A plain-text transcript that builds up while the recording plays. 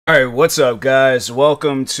Alright, what's up guys?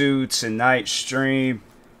 Welcome to tonight's stream.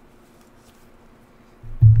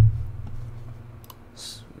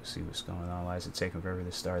 Let's see what's going on. Why is it taking forever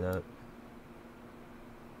to start up?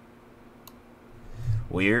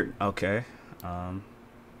 Weird. Okay.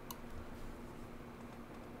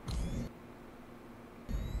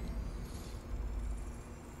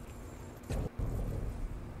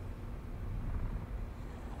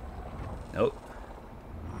 Nope.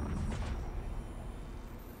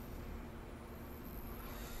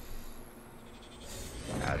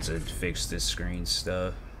 I have to fix this screen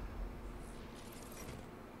stuff.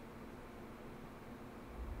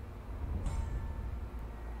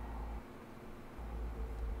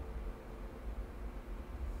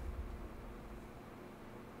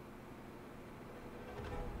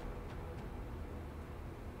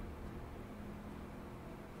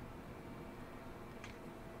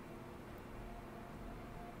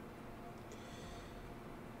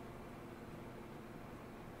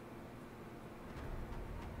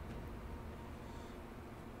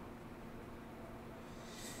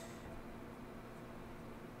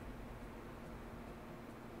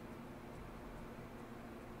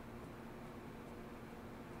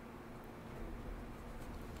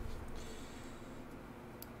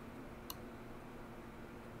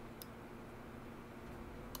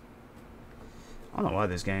 I don't know why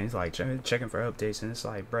this game is like checking for updates, and it's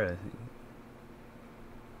like,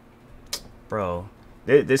 bro,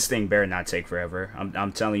 this thing better not take forever.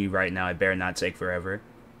 I'm telling you right now, it better not take forever.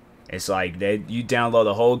 It's like you download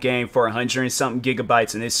the whole game for 100 and something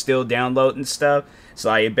gigabytes, and it's still downloading stuff. It's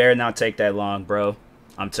like it better not take that long, bro.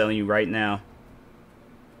 I'm telling you right now.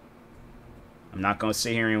 I'm not gonna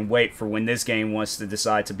sit here and wait for when this game wants to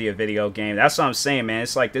decide to be a video game. That's what I'm saying, man.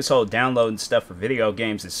 It's like this whole downloading stuff for video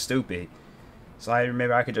games is stupid. So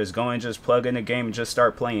maybe I could just go and just plug in the game and just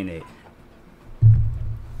start playing it. I'm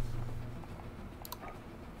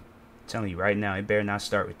telling you right now, it better not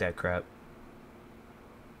start with that crap.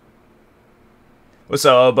 What's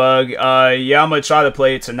up, Bug? Yeah, I'm gonna try to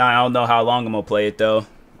play it tonight. I don't know how long I'm gonna play it though.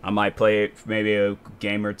 I might play it for maybe a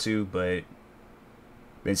game or two, but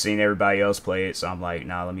been seeing everybody else play it, so I'm like,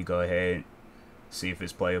 nah, let me go ahead and see if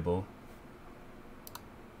it's playable.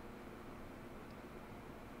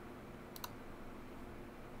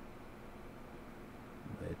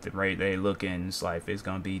 The rate they looking, it's like it's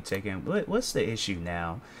gonna be taking. What's the issue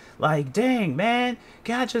now? Like, dang, man,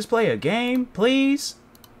 can I just play a game, please?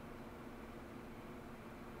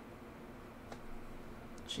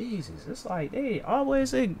 Jesus, it's like they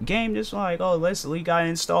always a game just like, oh, we gotta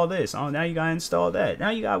install this. Oh, now you gotta install that. Now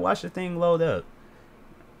you gotta watch the thing load up.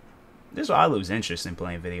 This is why I lose interest in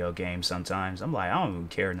playing video games sometimes. I'm like, I don't even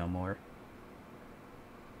care no more.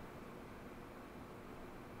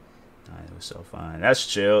 It was so fun. That's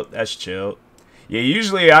chill. That's chill. Yeah,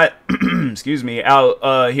 usually I, excuse me,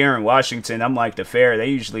 out here in Washington, I'm like the fair. They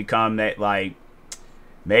usually come at like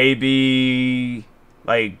maybe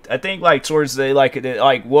like I think like towards the like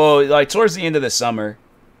towards the end of the summer.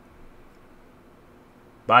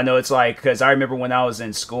 But I know it's like because I remember when I was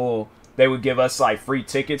in school, they would give us like free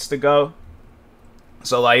tickets to go.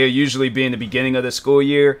 So like it usually be in the beginning of the school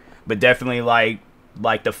year, but definitely like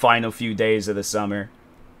the final few days of the summer.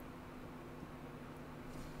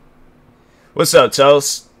 What's up,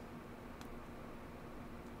 Toast?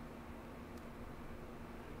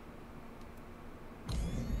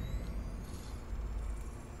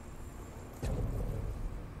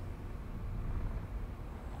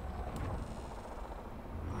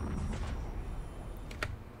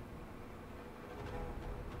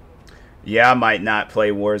 Yeah, I might not play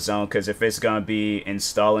Warzone because if it's gonna be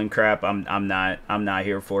installing crap, I'm not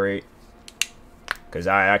here for it. Because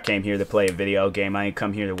I came here to play a video game. I ain't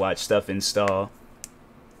come here to watch stuff install.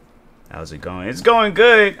 How's it going? It's going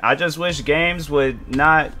good. I just wish games would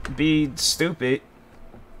not be stupid.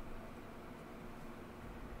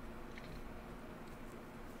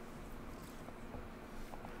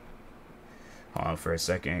 Hold on for a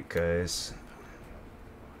second, because...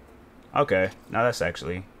 Okay. Now that's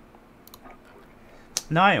actually...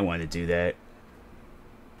 No, I didn't want to do that.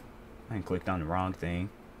 I clicked on the wrong thing.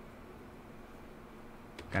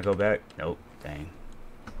 Can I go back? Nope. Dang.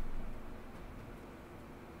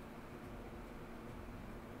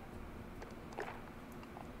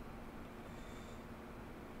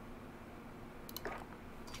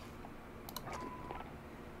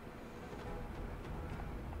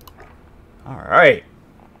 All right.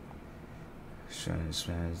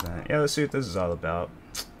 Yeah, let's see what this is all about.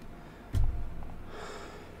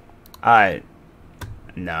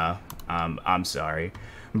 No, I'm sorry.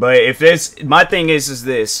 But if this, my thing is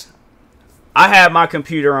this. I had my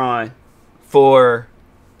computer on for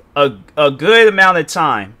a good amount of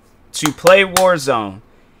time to play Warzone,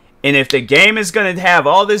 and if the game is going to have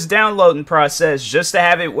all this downloading process just to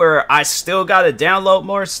have it where I still got to download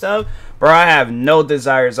more stuff, bro, I have no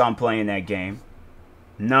desires on playing that game.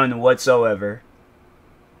 None whatsoever.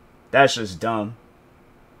 That's just dumb.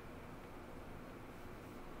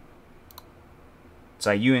 It's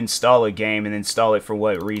like you install a game and install it for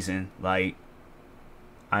what reason? Like,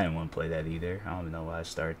 I didn't want to play that either. I don't even know why I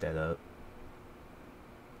started that up.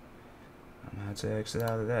 I'm going to have to exit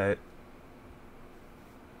out of that.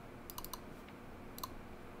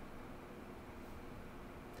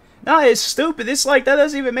 No, it's stupid. It's like, that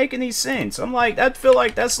doesn't even make any sense. I'm like, I feel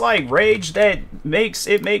like that's like rage that makes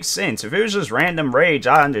sense. If it was just random rage,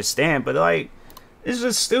 I understand. But like, it's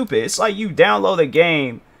just stupid. It's like you download a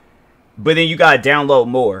game, but then you gotta download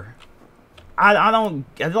more. I don't,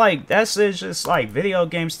 like, that's just like, video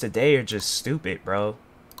games today are just stupid, bro.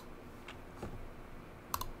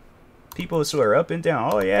 People swear up and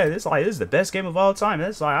down, oh yeah, this is the best game of all time.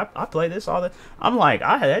 It's like, I play this all the, I'm like,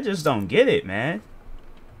 I just don't get it, man.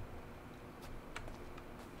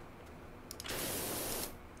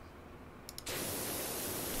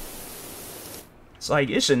 It's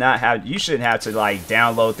like, it should not have, you shouldn't have to like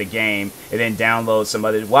download the game and then download some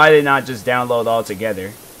other. Why did it not just download all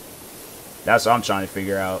together? That's what I'm trying to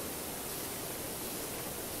figure out.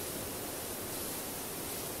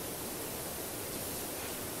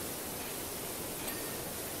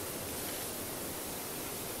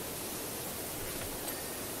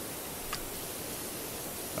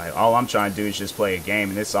 Like, all I'm trying to do is just play a game,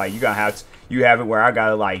 and it's like, you have it where I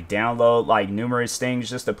gotta like download like numerous things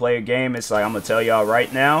just to play a game. It's like, I'm gonna tell y'all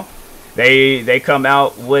right now, they come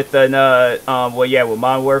out with an well, yeah, with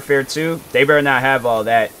Modern Warfare 2, they better not have all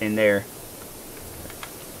that in there.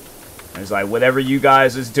 It's like, whatever you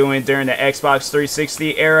guys was doing during the Xbox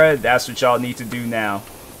 360 era, that's what y'all need to do now.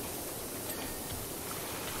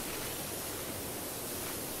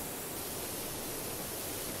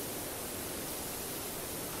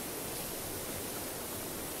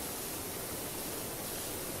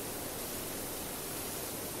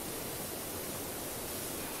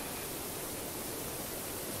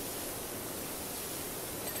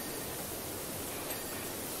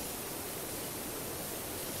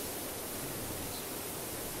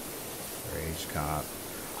 Comp.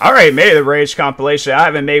 I already made a Rage compilation. I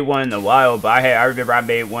haven't made one in a while, but I remember I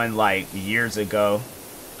made one like years ago.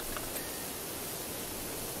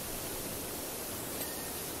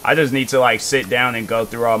 I just need to like sit down and go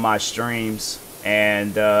through all my streams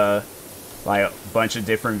and like a bunch of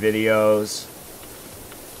different videos.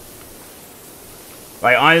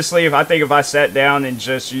 Like, honestly, if I sat down and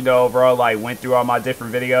just, you know, bro, like went through all my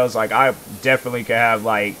different videos, like I definitely could have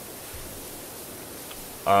like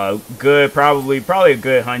good, probably a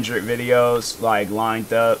good 100 videos like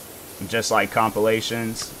lined up, just like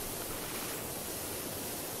compilations.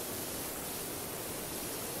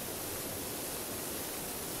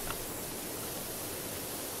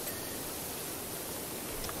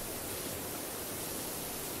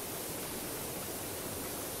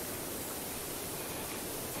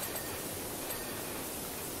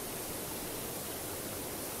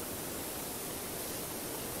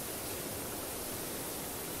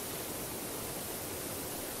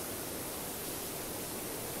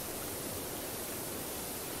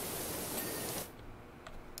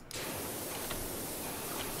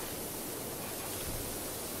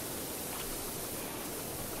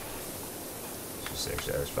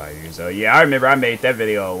 That was 5 years old. Yeah, I remember I made that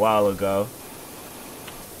video a while ago.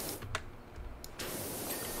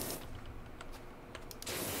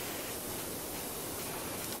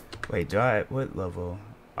 Wait, what level?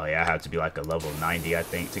 Oh yeah, I have to be like a level 90, I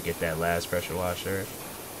think, to get that last pressure washer.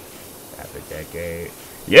 Half a decade.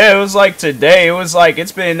 Yeah, it was like today. It was like,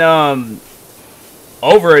 it's been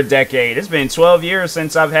over a decade. It's been 12 years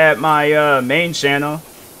since I've had my main channel.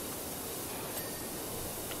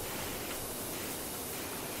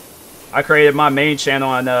 I created my main channel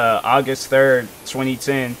on August 3rd,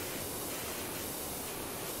 2010.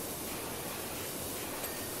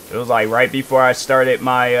 It was like right before I started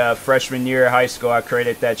my freshman year of high school, I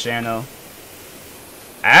created that channel.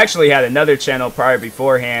 I actually had another channel prior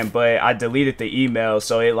beforehand, but I deleted the email,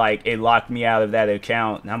 so it locked me out of that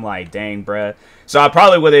account. And I'm like, dang, bruh. So I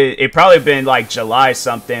probably would have, it probably been like July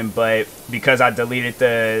something, but because I deleted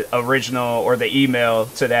the original or the email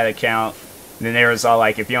to that account, then there was all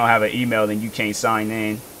like, if you don't have an email, then you can't sign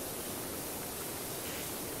in.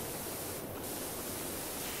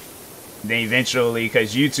 Then eventually,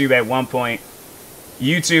 because YouTube at one point,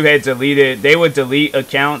 YouTube had deleted, they would delete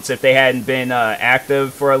accounts if they hadn't been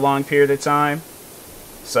active for a long period of time.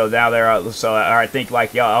 So now so I think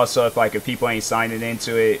like y'all also if people ain't signing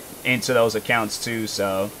into those accounts too.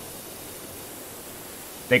 So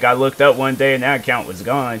I think I looked up one day and that account was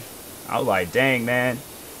gone. I was like, dang, man.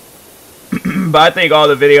 But I think all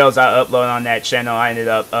the videos I upload on that channel, I ended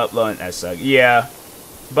up uploading. That sucked. Yeah.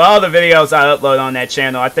 But all the videos I upload on that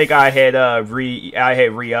channel, I think I had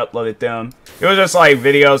re-uploaded them. It was just like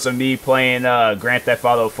videos of me playing Grand Theft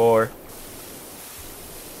Auto 4.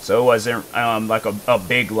 So it wasn't like a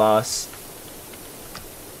big loss.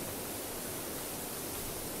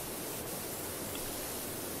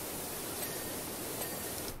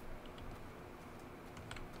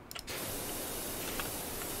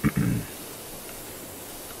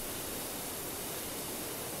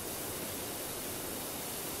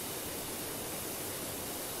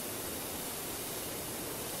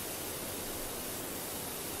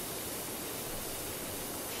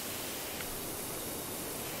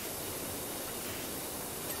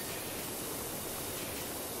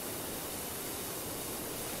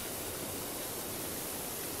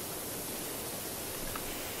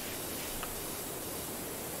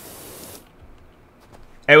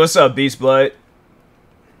 Hey, what's up, Beast Blood?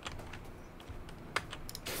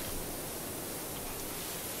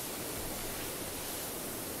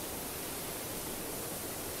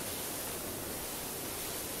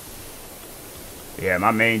 Yeah,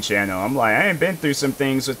 my main channel. I'm like, I ain't been through some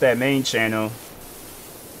things with that main channel.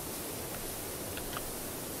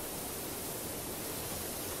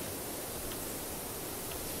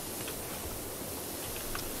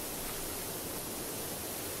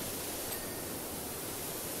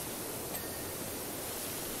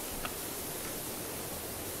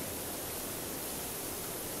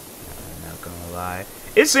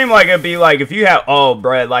 It seemed like it'd be like if you have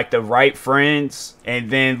like the right friends and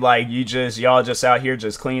then like y'all just out here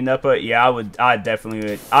just cleaning up I definitely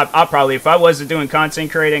would. I probably, if I wasn't doing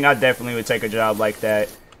content creating, I definitely would take a job like that.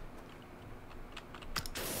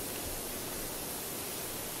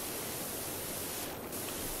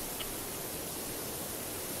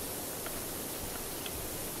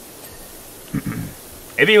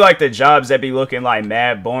 It'd be like the jobs that be looking like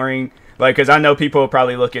mad boring. Like, cause I know people will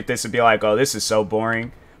probably look at this and be like, "Oh, this is so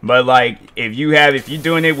boring." But like, if you're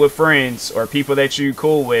doing it with friends or people that you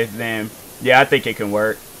cool with, then yeah, I think it can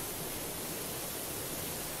work.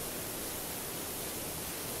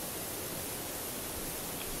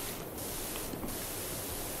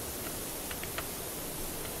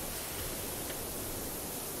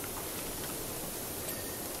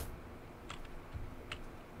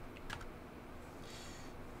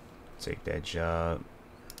 Take that job.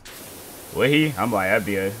 Would he? I'm like,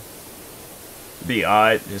 that'd be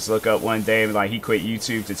odd. Just look up one day and like he quit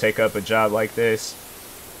YouTube to take up a job like this.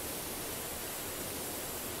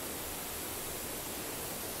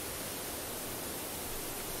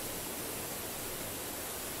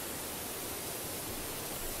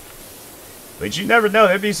 But you never know.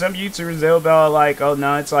 There'd be some YouTubers, they'll be all like, oh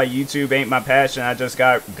no, it's like YouTube ain't my passion. I just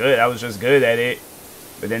got good. I was just good at it.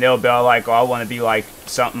 But then they'll be all like, oh, I want to be like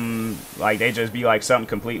something, like they just be like something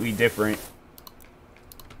completely different.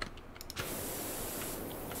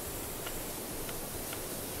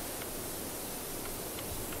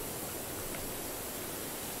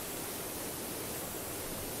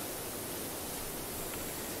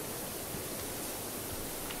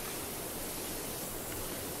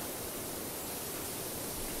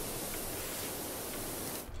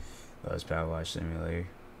 Let's POWERWASH Simulator.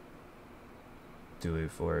 Do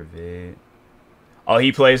it for a vid. Oh,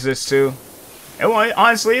 he plays this too?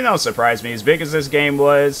 Honestly, it don't surprise me. As big as this game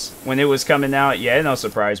was when it was coming out, yeah, it don't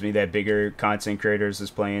surprise me that bigger content creators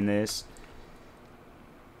is playing this.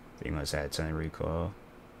 They must have a ton of recall.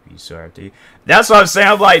 That's what I'm saying.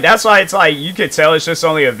 I'm like, that's why it's like you could tell it's just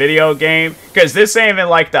only a video game, because this ain't even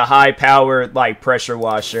like the high-powered like pressure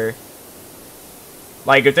washer.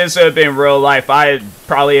 Like, if this had been real life, I'd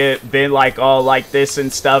probably been like all like this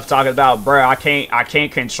and stuff, talking about, bruh, I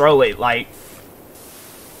can't control it, like.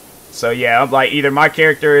 So yeah, I'm like, either my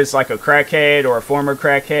character is like a crackhead or a former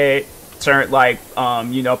crackhead turned like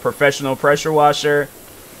you know, professional pressure washer,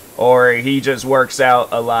 or he just works out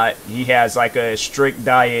a lot. He has like a strict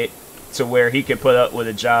diet to where he can put up with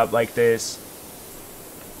a job like this.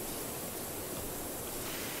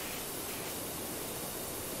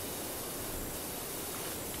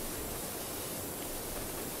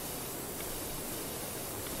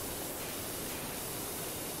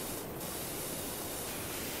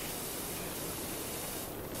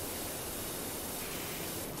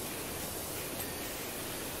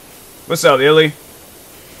 What's up, Illy?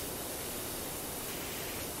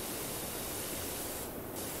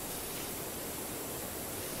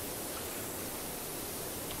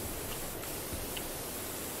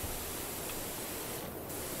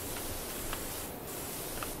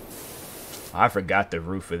 I forgot the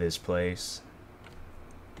roof of this place.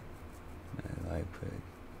 Like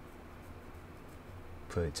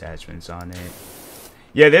put attachments on it.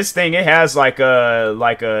 Yeah, this thing, it has like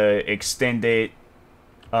a extended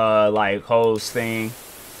like hose thing.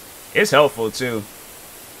 It's helpful too.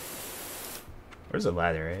 Where's the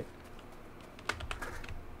ladder at?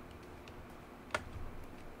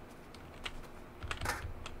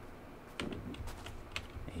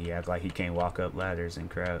 He act like he can't walk up ladders and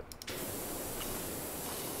crap.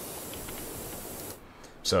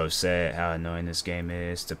 So sad how annoying this game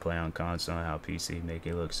is to play on console and how PC make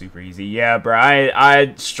it look super easy. Yeah, bro,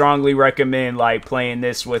 I strongly recommend like playing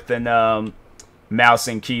this with an mouse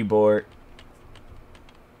and keyboard.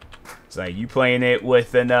 It's like you playing it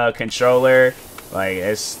with an controller, like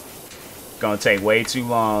it's gonna take way too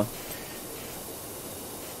long.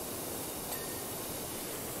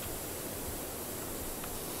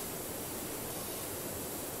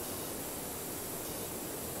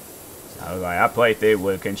 I played it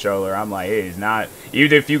with a controller. I'm like, it is not,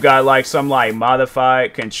 even if you got like some like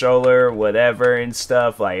modified controller, whatever and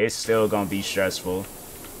stuff, like it's still gonna be stressful.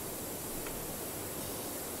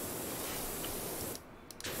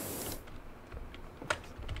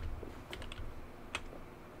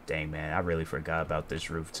 Dang, man, I really forgot about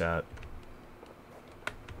this rooftop.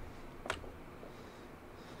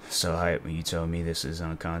 So hype when you told me this is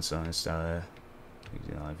on console and stuff.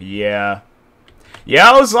 Yeah.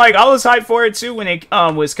 Yeah, I was hyped for it too when it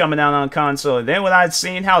was coming out on console. And then when I'd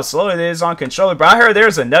seen how slow it is on controller, but I heard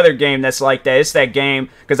there's another game that's like that. It's that game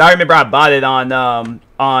because I remember I bought it on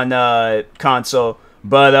console,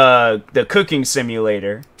 but the cooking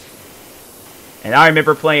simulator. And I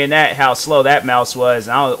remember playing that, how slow that mouse was,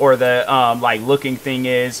 and or the like looking thing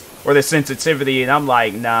is, or the sensitivity, and I'm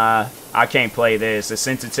like, nah, I can't play this. The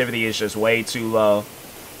sensitivity is just way too low.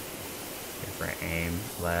 Different aim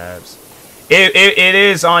labs. It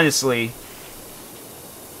is, honestly.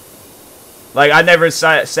 Like, I never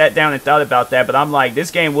sat down and thought about that, but I'm like,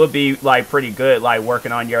 this game would be, like, pretty good, like,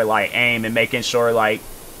 working on your, like, aim and making sure, like,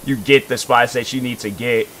 you get the spots that you need to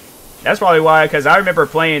get. That's probably why, because I remember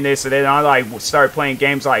playing this, and then I, like, started playing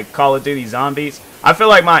games like Call of Duty Zombies. I feel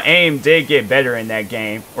like my aim did get better in that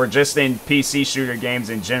game, or just in PC shooter games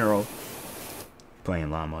in general.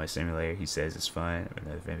 Playing Lawnmower Simulator, he says it's fun.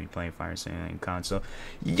 Maybe playing Fire Simulator console.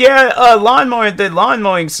 Yeah, the Lawn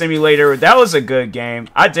Mowing Simulator, that was a good game.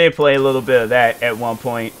 I did play a little bit of that at one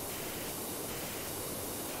point.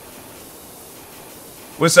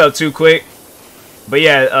 What's up, Too Quick? But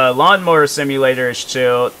yeah, Lawnmower Simulator is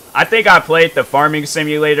chill. I think I played the Farming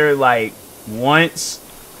Simulator like once,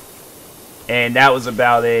 and that was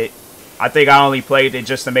about it. I think I only played it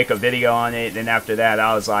just to make a video on it, and after that,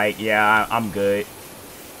 I was like, yeah, I'm good.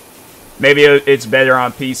 Maybe it's better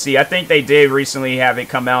on PC. I think they did recently have it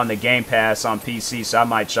come out in the Game Pass on PC, so I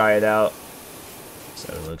might try it out.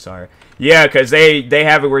 So it looks hard. Yeah, because they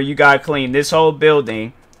have it where you gotta clean this whole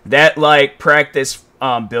building, that, like, practice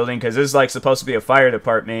building, because this is, like, supposed to be a fire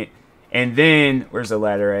department, and then, where's the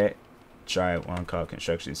ladder at? Try one called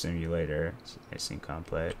Construction Simulator. It seems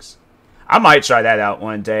complex. I might try that out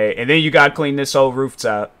one day. And then you gotta clean this whole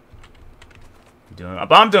rooftop. But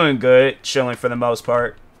I'm doing good. Chilling for the most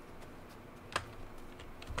part.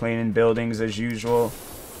 Cleaning buildings as usual.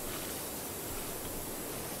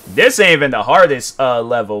 This ain't even the hardest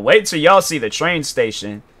level. Wait till y'all see the train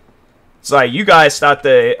station. It's like you guys thought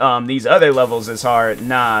the these other levels is hard.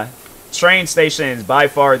 Nah. Train station is by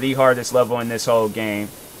far the hardest level in this whole game.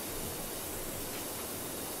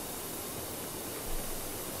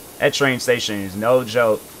 That train station is no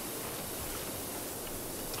joke.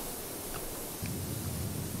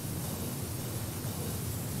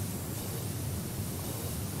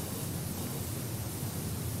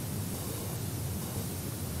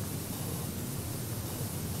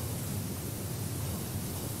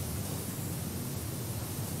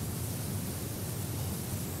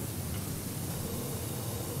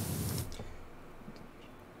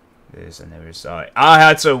 I never saw it. I'll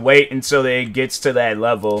have to wait until it gets to that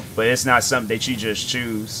level, but it's not something that you just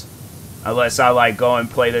choose. Unless I, like, go and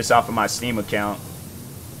play this off of my Steam account.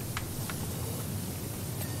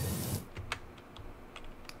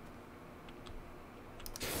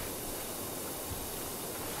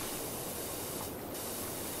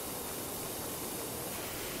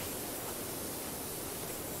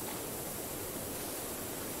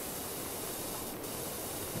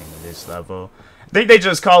 Into this level. I think they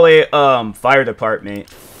just call it fire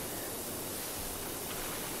department.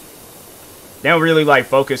 They don't really like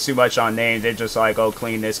focus too much on names. They're just like, oh,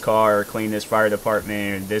 clean this car or clean this fire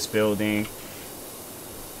department or this building.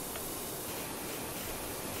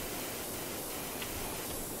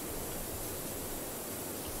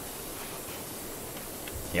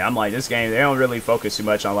 Yeah, I'm like, this game, they don't really focus too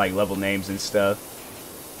much on, like, level names and stuff.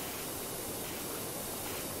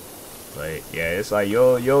 But, yeah, it's like,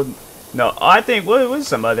 you'll... No, I think, what was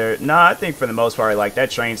some other... Nah, I think for the most part, like,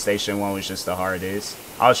 that train station one was just the hardest.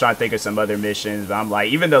 I was trying to think of some other missions, but I'm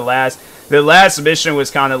like, even the last mission was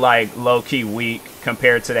kind of, like, low-key weak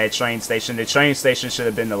compared to that train station. The train station should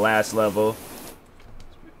have been the last level.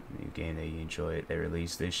 New game that you enjoyed, they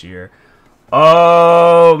released this year.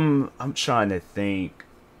 I'm trying to think.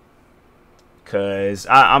 Because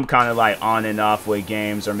I'm kind of like on and off with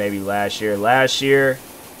games, or maybe last year. Last year,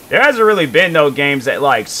 there hasn't really been no games that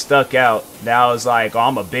like stuck out. That I was like, oh,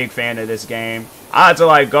 I'm a big fan of this game. I had to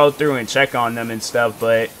like go through and check on them and stuff,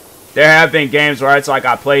 but there have been games where it's like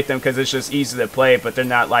I played them because it's just easy to play, but they're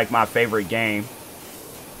not like my favorite game.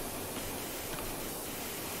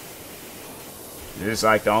 It's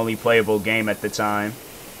like the only playable game at the time.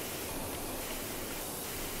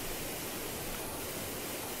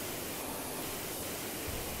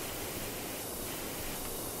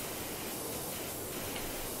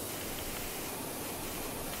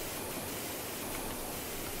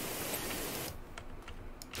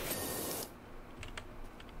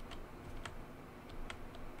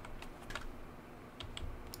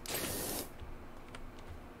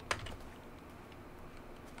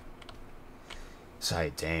 It's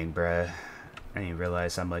like, dang, bruh. I didn't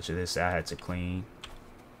realize how much of this I had to clean.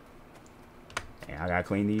 And I gotta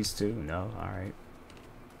clean these too? No? Alright.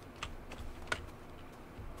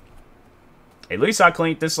 At least I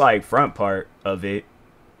cleaned this, like, front part of it.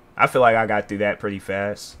 I feel like I got through that pretty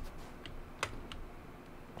fast.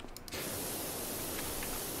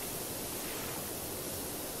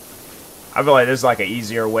 I feel like there's, like, an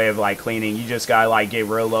easier way of, like, cleaning. You just gotta, like, get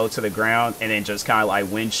real low to the ground and then just kind of,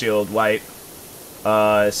 like, windshield wipe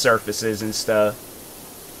surfaces and stuff.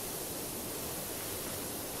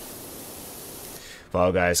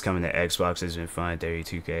 Fall Guys coming to Xbox has been fun.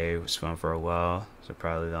 32K was fun for a while, so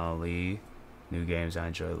probably the only new games I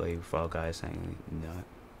enjoyed lately. Fall Guys ain't not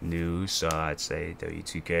new, so I'd say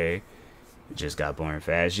W2K. It just got boring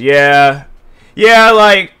fast. Yeah,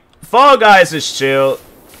 like Fall Guys is chill.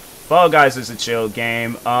 Fall Guys is a chill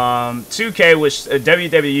game. 2K was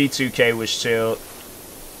WWE 2K was chill.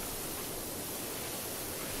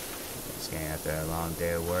 After a long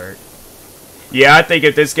day of work. Yeah, I think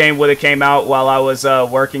if this game would have came out while I was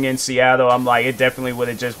working in Seattle, I'm like, it definitely would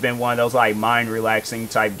have just been one of those like mind relaxing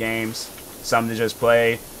type games. Something to just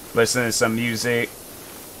play, listen to some music.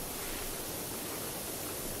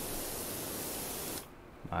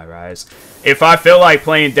 Alright. If I feel like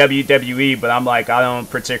playing WWE, but I'm like, I don't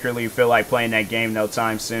particularly feel like playing that game no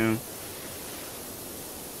time soon.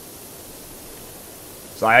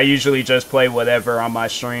 So I usually just play whatever on my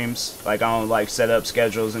streams. Like, I don't, like, set up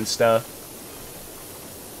schedules and stuff.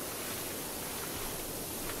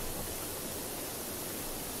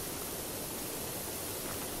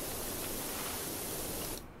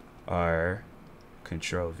 R,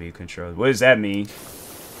 Control V, Control. What does that mean?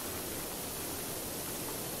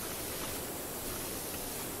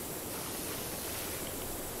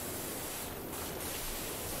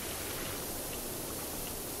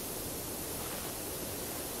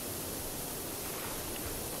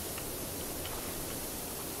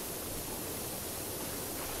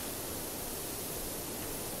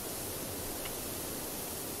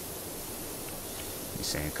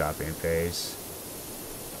 Saying copy and paste.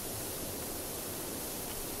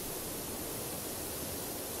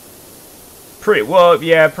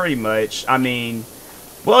 Yeah, pretty much. I mean,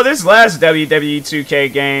 well, this last WWE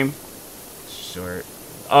 2K game, short.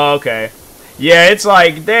 Oh, okay. Yeah, it's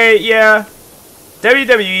like WWE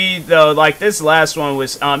though. Like this last one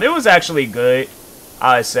was, it was actually good.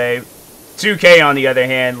 I'd say. 2K on the other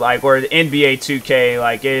hand, like, or the NBA 2K,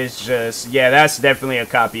 like, it's just, yeah, that's definitely a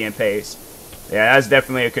copy and paste. Yeah, that's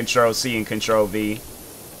definitely a Control C and Control V.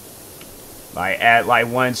 Like, add like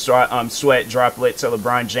one sweat droplet to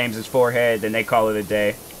LeBron James's forehead, then they call it a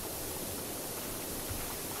day.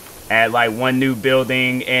 Add like one new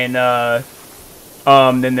building and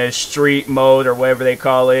then the street mode or whatever they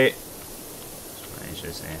call it.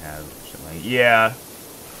 Yeah.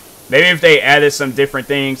 Maybe if they added some different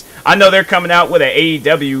things. I know they're coming out with an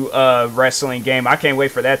AEW wrestling game. I can't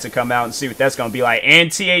wait for that to come out and see what that's going to be like. And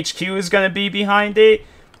THQ is going to be behind it.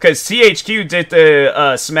 Because THQ did the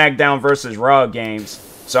SmackDown vs. Raw games.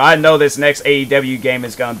 So I know this next AEW game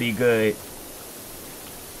is going to be good.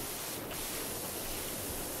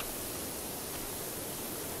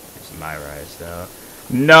 It's my rise, though.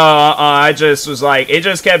 No, I just was like, it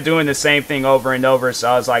just kept doing the same thing over and over. So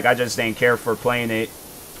I was like, I just didn't care for playing it.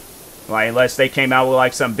 Like, unless they came out with,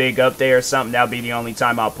 like, some big update or something, that'll be the only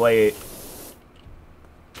time I'll play it.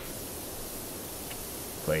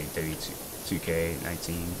 played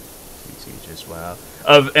W2K19. Just wow.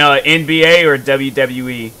 Of NBA or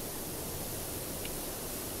WWE?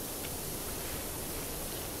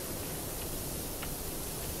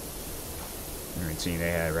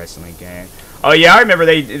 They had a wrestling game. Oh yeah, I remember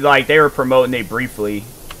they were promoting it briefly.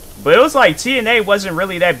 But it was like TNA wasn't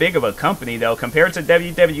really that big of a company though compared to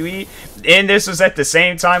WWE. And this was at the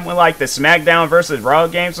same time when like the SmackDown versus Raw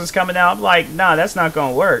games was coming out. I'm like, nah, that's not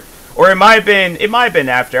gonna work. Or it might have been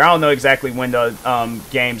after. I don't know exactly when the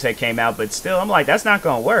games had came out, but still, I'm like, that's not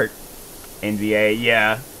gonna work. NBA,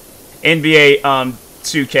 yeah. NBA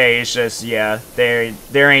 2K is just, yeah,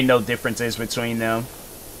 there ain't no differences between them.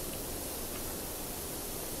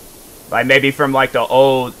 Like maybe from like the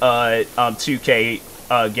old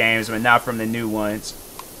 2K games, but not from the new ones.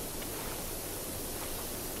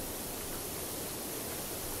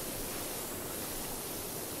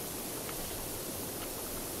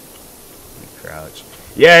 Crouch.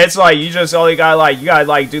 Yeah, it's like you just only got like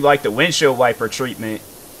do like the windshield wiper treatment.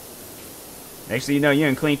 Next thing you know, you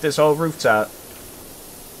can clean this whole rooftop.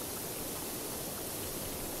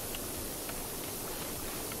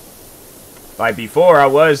 Like before, I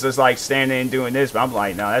was just like standing and doing this, but I'm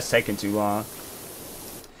like, no, that's taking too long.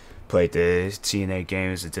 Played the TNA game,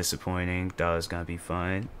 it was disappointing. Thought it was gonna be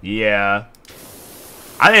fun. Yeah,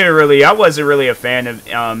 I wasn't really a fan of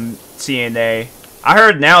TNA. I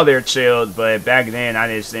heard now they're chilled, but back then I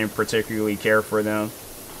just didn't particularly care for them.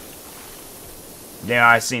 Then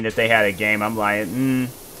I seen that they had a game. I'm like,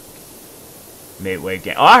 Midway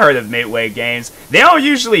game. Oh, I heard of Midway games. They don't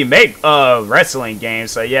usually make wrestling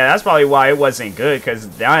games, so yeah, that's probably why it wasn't good, because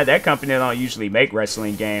that company don't usually make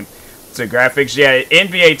wrestling games. So graphics, yeah,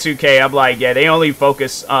 NBA 2K, I'm like, yeah, they only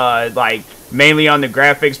focus like mainly on the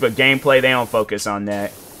graphics, but gameplay they don't focus on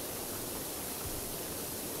that.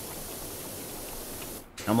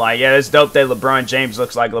 I'm like, yeah, it's dope that LeBron James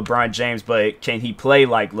looks like LeBron James, but can he play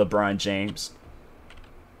like LeBron James?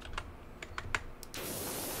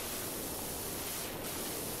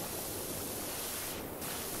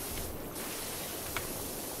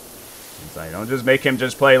 It's like, don't just make him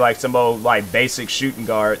just play like some old like basic shooting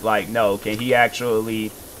guard. Like, no, can he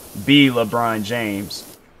actually be LeBron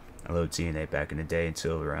James? I love TNA back in the day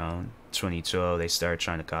until around 2012 they started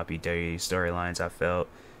trying to copy dirty storylines, I felt.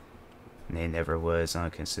 And they never was on a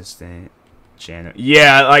consistent channel.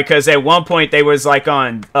 Yeah, like, cause at one point they was like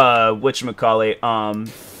on whatchamacallit,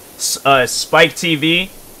 Spike TV,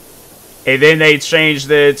 and then they changed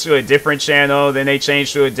it to a different channel. Then they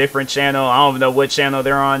changed to a different channel. I don't know what channel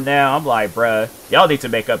they're on now. I'm like, bruh, y'all need to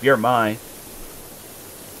make up your mind.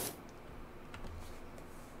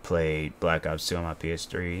 Played Black Ops 2 on my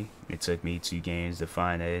PS3. It took me 2 games to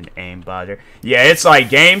find an aim bother. Yeah, it's like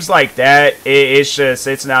games like that.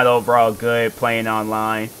 It's not overall good playing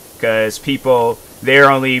online, because people, they're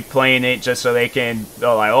only playing it just so they can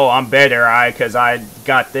go like, oh, I'm better, because I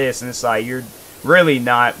got this, and it's like, you're really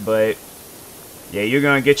not. But yeah, you're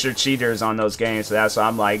gonna get your cheaters on those games. So that's why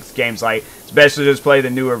I'm like, games like, it's best to just play the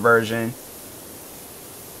newer version.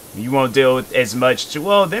 You won't deal with as much.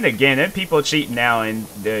 Well, then again, there are people cheating now in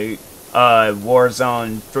the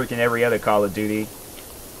Warzone, freaking every other Call of Duty.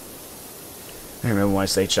 I remember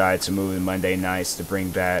once they tried to move in Monday nights to bring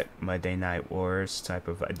back Monday Night Wars type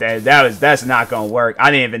of. That's not gonna work.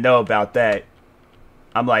 I didn't even know about that.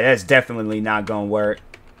 I'm like, that's definitely not gonna work.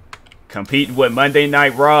 Competing with Monday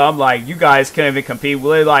Night Raw, I'm like, you guys can't even compete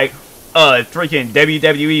with like freaking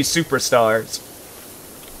WWE superstars.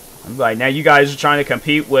 I'm like, now you guys are trying to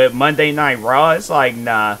compete with Monday Night Raw? It's like,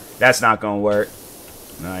 nah, that's not gonna work.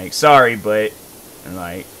 Like, sorry, but, and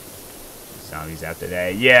like, zombies after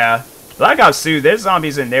that. Yeah, Black Ops 2, there's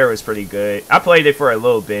zombies in there was pretty good. I played it for a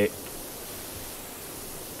little bit.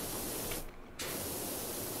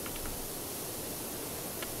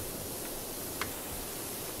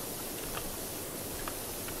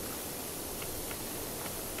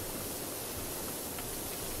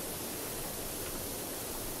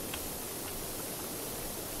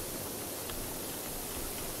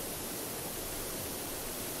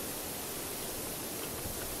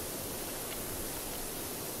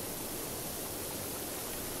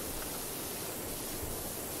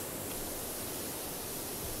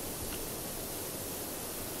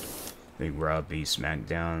 I think Raw beat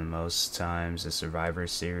SmackDown most times, the Survivor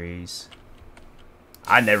Series.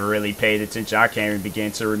 I never really paid attention. I can't even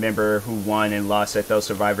begin to remember who won and lost at those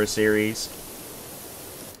Survivor Series.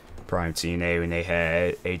 Prime TNA, when they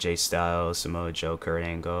had AJ Styles, Samoa Joe, Kurt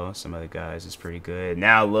Angle, some other guys, is pretty good.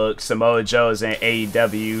 Now look, Samoa Joe's in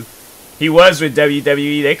AEW. He was with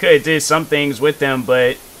WWE. They could have did some things with them,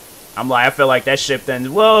 but I'm like, I feel like that ship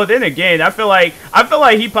then. Well, then again, I feel like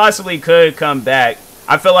he possibly could come back.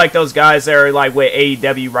 I feel like those guys that are like with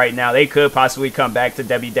AEW right now, they could possibly come back to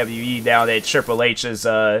WWE now that Triple H is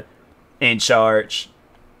in charge.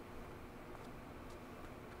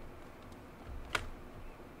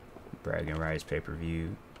 Bragging rights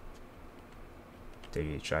pay-per-view.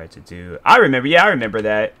 They tried to do. I remember. Yeah, I remember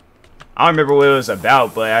that. I don't remember what it was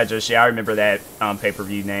about, but I remember that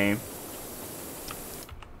pay-per-view name.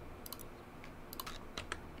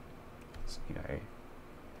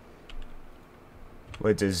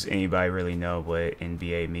 What does anybody really know what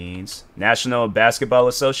NBA means? National Basketball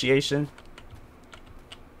Association?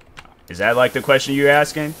 Is that like the question you're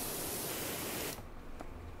asking?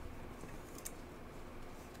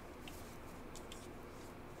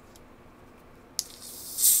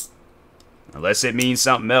 Unless it means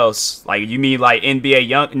something else. Like, you mean like NBA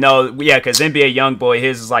Young... No, yeah, because NBA Youngboy,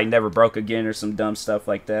 his is like never broke again or some dumb stuff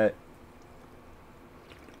like that.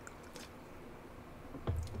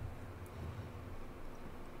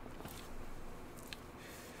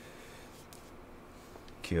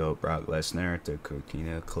 Killed Brock Lesnar at the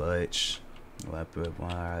Coquina Clutch. Left with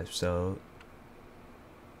one episode.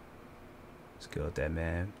 Let's go with that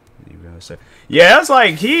man. Yeah, that's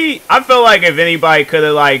like I feel like if anybody could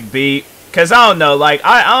have like beat, cause I don't know, like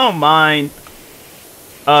I don't mind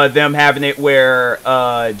them having it where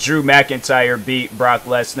Drew McIntyre beat Brock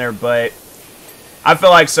Lesnar, but I feel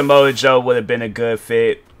like Samoa Joe would have been a good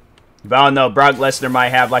fit. But I don't know, Brock Lesnar might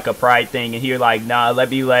have like a pride thing, and he's like, nah,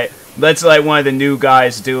 let's let one of the new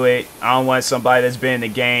guys do it. I don't want somebody that's been in the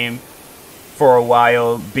game for a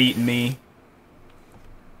while beating me.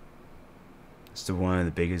 It's one of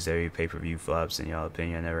the biggest WWE pay-per-view flops in y'all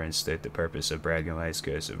opinion. I never understood the purpose of bragging rights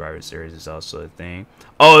because Survivor Series is also a thing.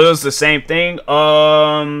 Oh, it was the same thing?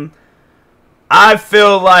 I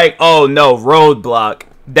feel like, oh no, Roadblock.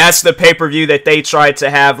 That's the pay-per-view that they tried to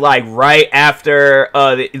have like right after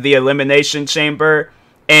the Elimination Chamber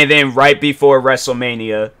and then right before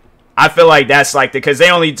WrestleMania. I feel like that's like because they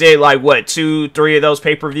only did like what 2-3 of those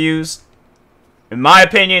pay-per-views. In my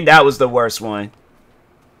opinion, that was the worst one.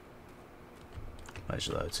 Much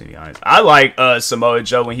love, to be honest. I like Samoa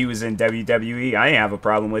Joe when he was in WWE. I didn't have a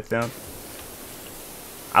problem with them.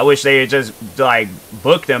 I wish they had just like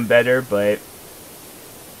booked him better, but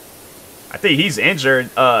I think he's injured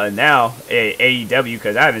now at AEW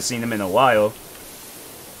because I haven't seen him in a while.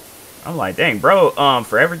 I'm like, dang, bro,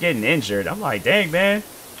 forever getting injured. I'm like, dang, man.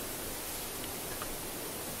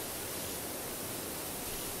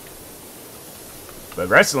 But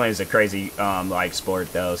wrestling is a crazy like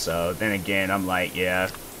sport though, so then again I'm like, yeah.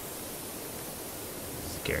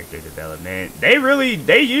 Character development.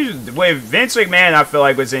 They used with Vince McMahon, I feel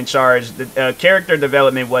like was in charge. The character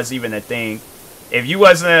development wasn't even a thing. If you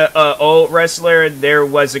wasn't a old wrestler, there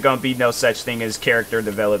wasn't gonna be no such thing as character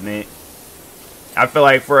development. I feel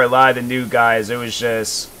like for a lot of the new guys, it was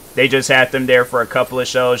just they just had them there for a couple of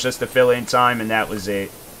shows just to fill in time, and that was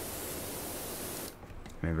it.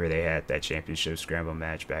 Remember they had that championship scramble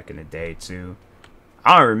match back in the day too.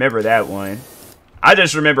 I don't remember that one. I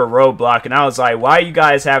just remember Roadblock, and I was like, why you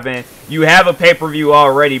guys haven't... You have a pay-per-view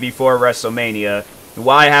already before WrestleMania.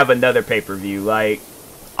 Why have another pay-per-view? Like,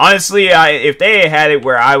 honestly, if they had it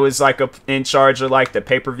where I was like in charge of like the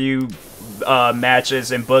pay-per-view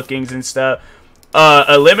matches and bookings and stuff,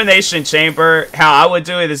 Elimination Chamber, how I would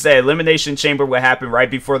do it is that Elimination Chamber would happen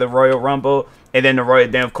right before the Royal Rumble, and then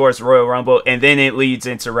then of course Royal Rumble, and then it leads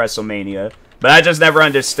into WrestleMania. But I just never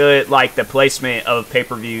understood like the placement of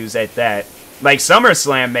pay-per-views at that. Like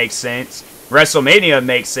SummerSlam makes sense, WrestleMania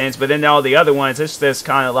makes sense, but then all the other ones, it's just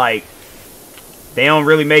kind of like they don't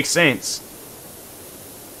really make sense.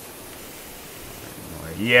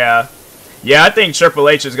 Yeah, I think Triple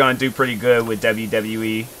H is gonna do pretty good with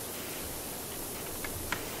WWE.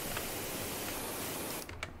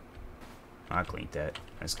 I cleaned that.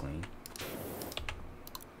 That's clean.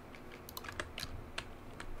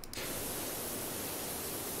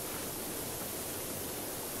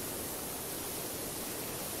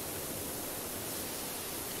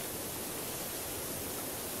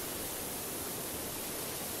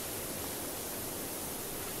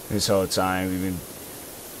 This whole time we've been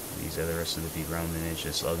these other wrestlers to beat Roman. It's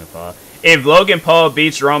just Logan Paul. If Logan Paul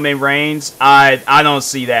beats Roman Reigns, I don't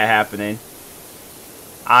see that happening.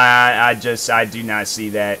 I do not see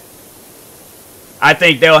that. I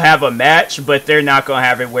think they'll have a match, but they're not gonna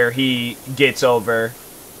have it where he gets over.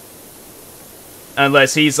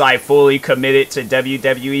 Unless he's like fully committed to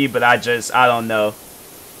WWE, but I don't know.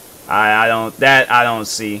 I don't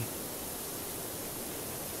see.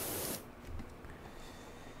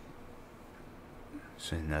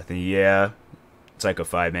 So nothing, yeah. It's like a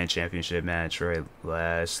 5-man championship match, right?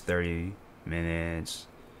 Last 30 minutes.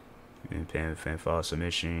 Pinfall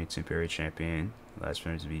submission, temporary champion. Last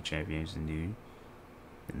person to be champions in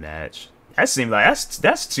the match. That seems like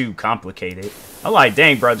that's too complicated. I'm like,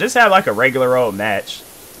 dang, bro, just have like a regular old match.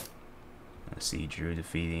 I see Drew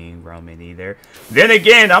defeating Roman either. Then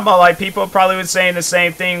again, I'm all like, people probably was saying the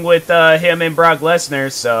same thing with him and Brock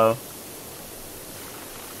Lesnar, so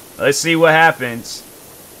let's see what happens.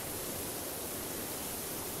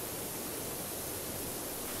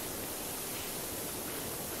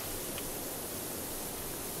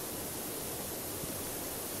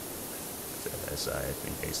 So I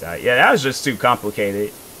think they started. Yeah, that was just too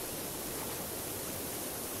complicated.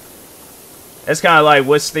 It's kind of like,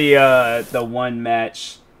 what's the one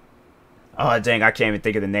match? Oh dang, I can't even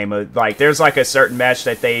think of the name of. Like, there's like a certain match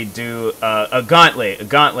that they do a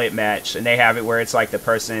gauntlet match, and they have it where it's like the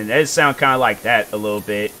person. It sounds kind of like that a little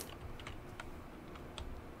bit.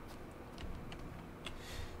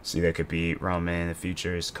 See, that could be Roman in the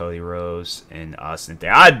future. Is Cody Rhodes and Austin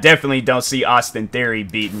Theory. I definitely don't see Austin Theory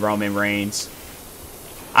beating Roman Reigns.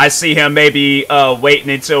 I see him maybe waiting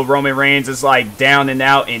until Roman Reigns is like down and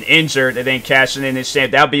out and injured, and then cashing in his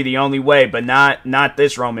champ. That'll be the only way, but not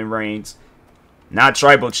this Roman Reigns, not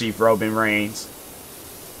Tribal Chief Roman Reigns.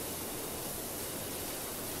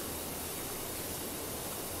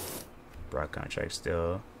 Brock contract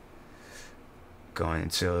still going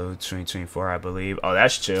until 2024, I believe. Oh,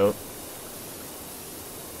 that's chill.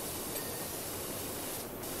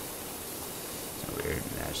 Weird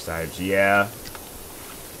match types, yeah.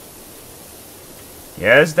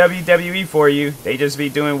 Yeah, it's WWE for you. They just be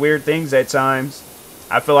doing weird things at times.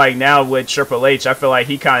 I feel like now with Triple H, I feel like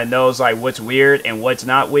he kind of knows like what's weird and what's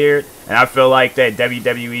not weird. And I feel like that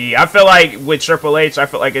WWE, I feel like with Triple H, I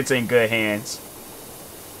feel like it's in good hands.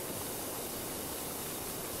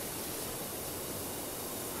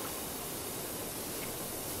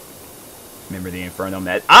 Remember the Inferno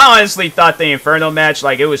match? I honestly thought the Inferno match,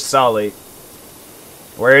 like, it was solid.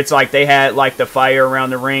 Where it's like they had like the fire around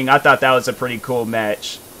the ring. I thought that was a pretty cool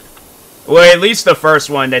match. Well, at least the first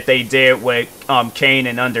one that they did with Kane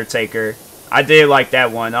and Undertaker. I did like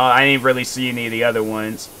that one. I didn't really see any of the other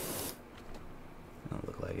ones. Don't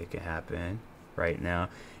look like it can happen right now.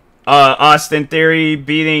 Austin Theory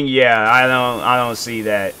beating, yeah, I don't see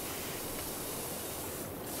that.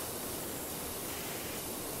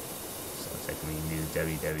 Sounds like we knew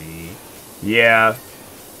WWE. Yeah.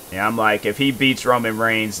 Yeah, I'm like, if he beats Roman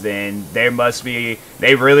Reigns, then there must be,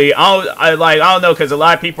 they really, I don't know, because a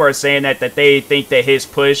lot of people are saying that they think that his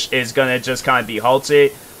push is going to just kind of be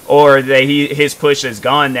halted, or that his push is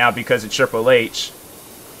gone now because of Triple H.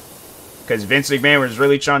 Because Vince McMahon was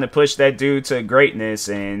really trying to push that dude to greatness,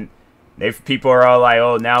 and people are all like,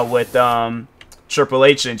 oh, now with Triple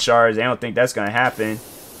H in charge, they don't think that's going to happen.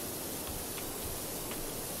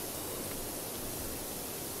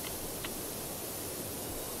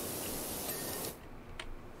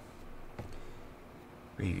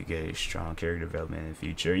 You could get a strong character development in the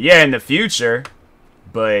future. Yeah, in the future.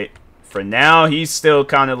 But for now, he's still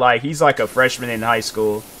kind of like, he's like a freshman in high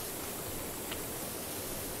school.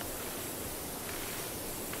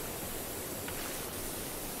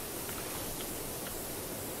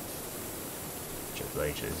 Triple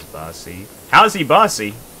H is bossy. How is he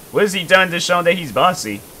bossy? What has he done to show that he's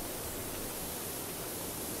bossy?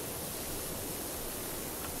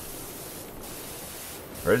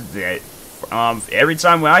 Or is that? Every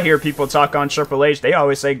time when I hear people talk on Triple H, they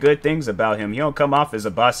always say good things about him. He don't come off as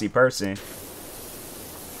a bossy person.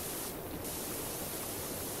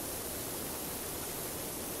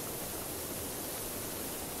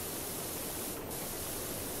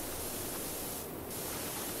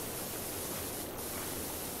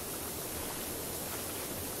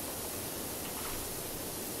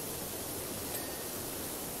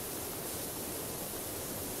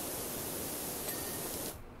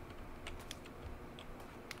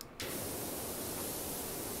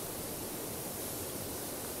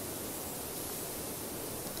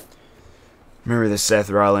 Remember the Seth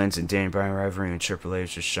Rollins and Daniel Bryan rivalry, and Triple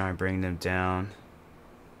H just trying to bring them down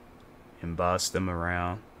and boss them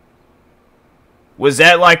around. Was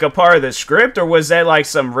that like a part of the script, or was that like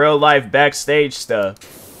some real life backstage stuff?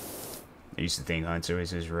 I used to think Hunter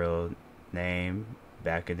was his real name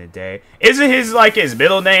back in the day. Isn't his like his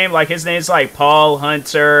middle name? Like his name's like Paul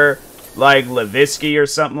Hunter, like Levitsky or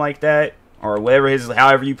something like that, or whatever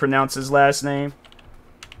however you pronounce his last name.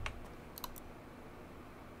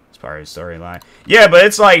 Part of his storyline. Yeah, but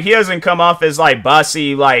it's like he doesn't come off as like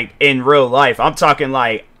bossy like in real life. I'm talking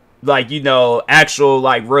like you know, actual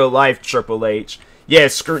like real life Triple H. Yeah, like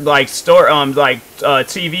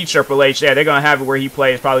TV Triple H. Yeah, they're gonna have it where he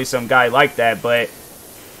plays probably some guy like that. But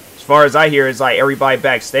As far as I hear, it's like everybody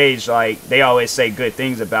backstage, like, they always say good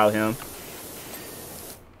things about him.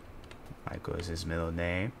 Michael is his middle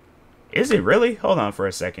name. Is it really? Hold on for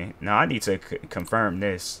a second. No, I need to confirm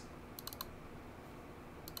this.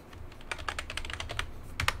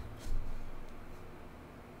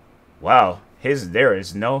 Wow, there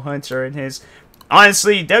is no Hunter in his.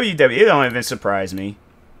 Honestly, WWE, it don't even surprise me.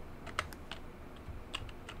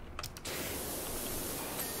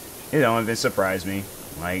 It don't even surprise me.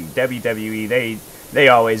 Like, WWE, they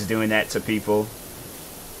always doing that to people.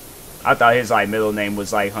 I thought his, like, middle name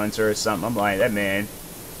was, like, Hunter or something. I'm like, that man,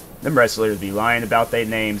 them wrestlers be lying about their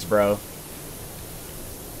names, bro.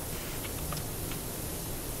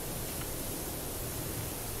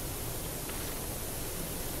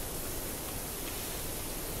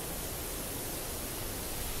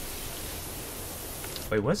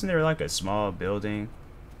 Wait, wasn't there, like, a small building?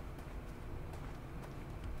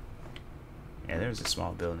 Yeah, there's a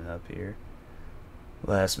small building up here.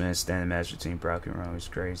 Last man standing match between Brock and Roman was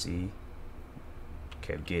crazy.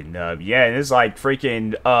 Kept getting up. Yeah, and it's like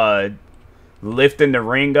freaking lifting the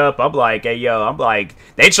ring up. I'm like, hey yo, I'm like,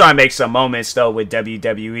 they try to make some moments though with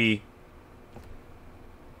WWE.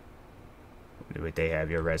 What would they have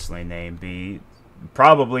your wrestling name be?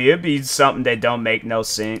 Probably it'd be something that don't make no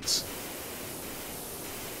sense.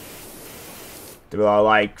 They're all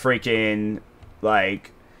like freaking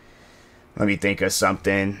like, let me think of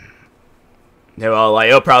something. They're all like,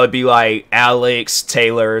 it'll probably be like Alex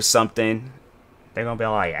Taylor or something. They're gonna be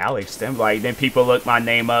like Alex. Then people look my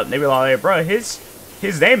name up and they be like, hey, bro, his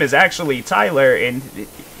name is actually Tyler, and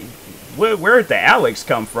where'd the Alex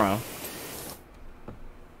come from?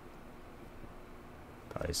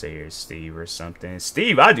 Probably say you're Steve or something.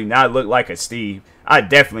 Steve, I do not look like a Steve. I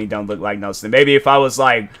definitely don't look like no Steve. Maybe if I was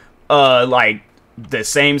like the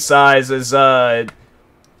same size as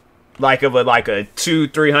like a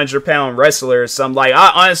 200-300 pound wrestler or something. Like,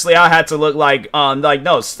 honestly I had to look like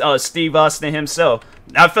Steve Austin himself.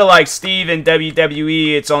 I feel like Steve in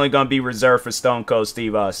WWE, it's only gonna be reserved for Stone Cold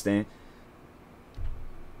Steve Austin.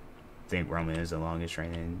 I think Roman is the longest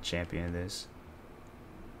reigning champion of this.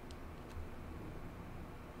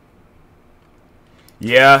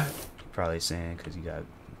 Yeah, probably saying because you got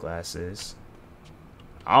glasses.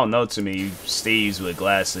 I don't know too many Steves with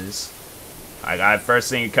glasses. Like,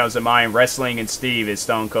 first thing that comes to mind, wrestling and Steve, is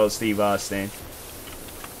Stone Cold Steve Austin.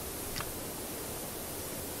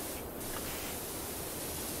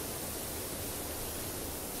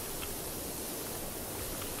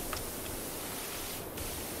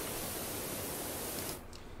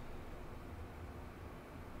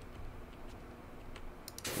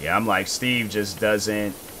 Yeah, I'm like, Steve just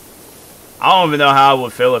doesn't. I don't even know how I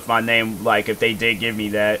would feel if my name, like, if they did give me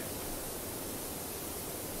that.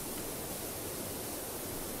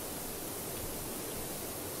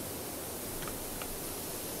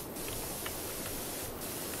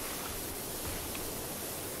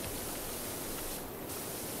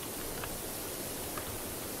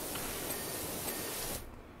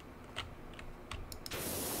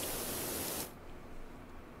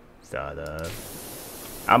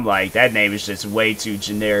 I'm like, that name is just way too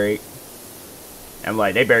generic. I'm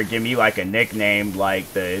like, they better give me like a nickname, like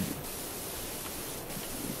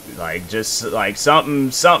just like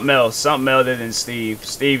something else, something other than Steve.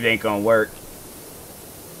 Steve ain't gonna work.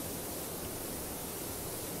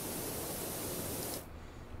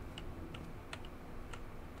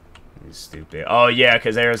 It's stupid. Oh yeah,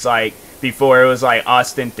 because there was like, before it was like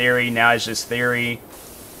Austin Theory, now it's just Theory.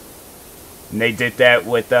 And they did that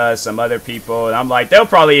with some other people. And I'm like, they'll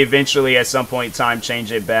probably eventually at some point in time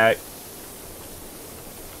change it back.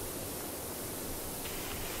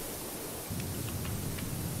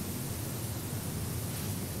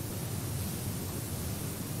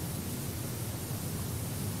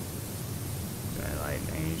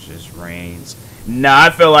 Like, man, he just reigns. Nah, I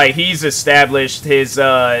feel like he's established his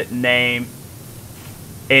name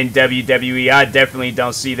in WWE. I definitely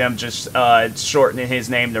don't see them just shortening his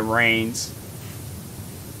name to Reigns.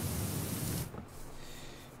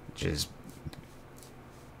 Just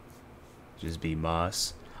be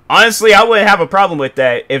Moss. Honestly, I wouldn't have a problem with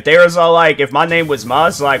that. If there was all like, if my name was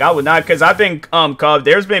Moss, like I would not, because I've been called.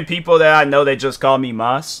 There's been people that I know that just call me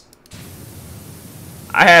Moss.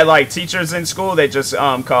 I had like teachers in school that just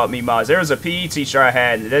called me Moss. There was a PE teacher I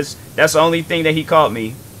had, and that's the only thing that he called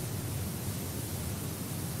me.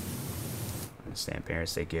 I understand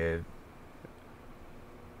parents they give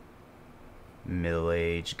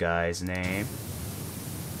middle-aged guy's name.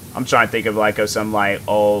 I'm trying to think of like some like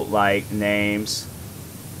old like names.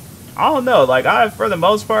 I don't know. Like for the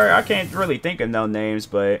most part, I can't really think of no names.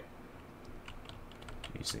 But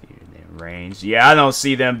you see your name Reigns. Yeah, I don't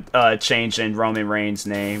see them changing Roman Reigns'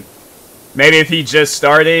 name. Maybe if he just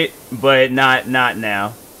started, but not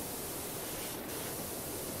now.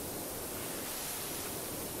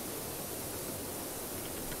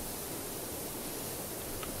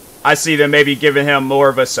 I see them maybe giving him more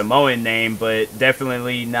of a Samoan name, but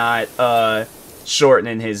definitely not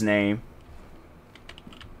shortening his name.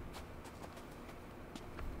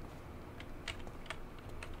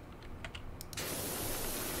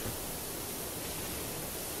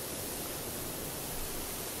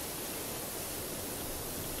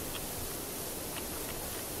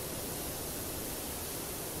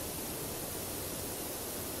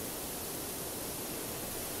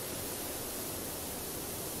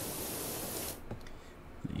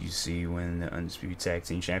 See, win the Undisputed Tag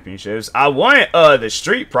Team Championships. I want the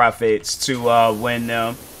Street Profits to win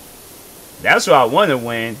them. That's who I want to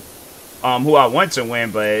win. Who I want to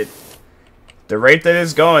win, but the rate that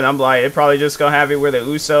it's going, I'm like, they're probably just gonna have it where the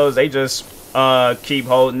Usos, they just keep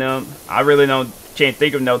holding them. I really can't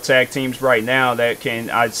think of no tag teams right now that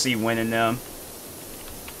I'd see winning them.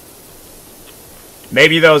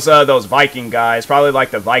 Maybe those Viking guys, probably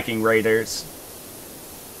like the Viking Raiders.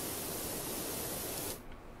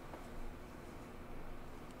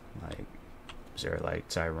 Or like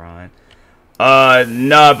Tyron.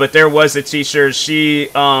 No, but there was a teacher. She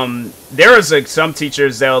there was some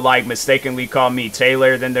teachers that would like mistakenly call me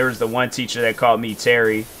Taylor. Then there was the one teacher that called me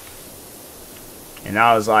Terry. And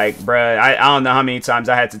I was like, bruh, I don't know how many times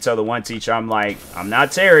I had to tell the one teacher, I'm like, I'm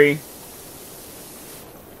not Terry.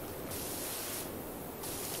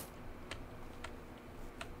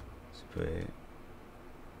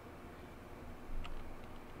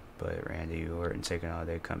 But Randy Orton taking all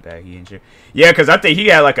that comeback, he injured. Yeah, because I think he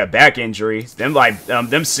had like a back injury. Them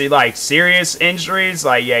serious injuries.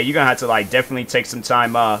 Like, yeah, you're gonna have to like definitely take some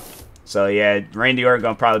time off. So yeah, Randy Orton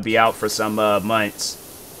gonna probably be out for some months.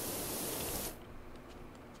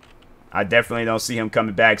 I definitely don't see him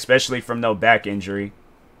coming back, especially from no back injury.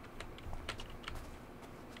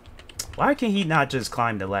 Why can he not just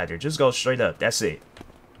climb the ladder? Just go straight up. That's it.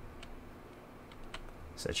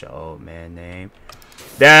 Such an old man name.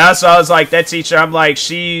 Yeah, that's why I was like, that teacher, I'm like,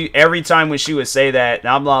 every time when she would say that,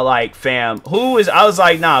 I'm not like, fam, I was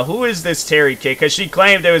like, nah, who is this Terry kid? Because she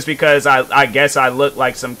claimed it was because I guess I look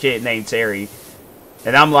like some kid named Terry.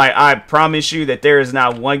 And I'm like, I promise you that there is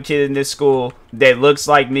not one kid in this school that looks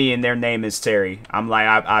like me and their name is Terry. I'm like,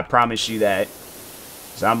 I promise you that.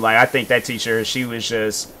 So I'm like, I think that teacher, she was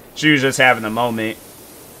just having a moment.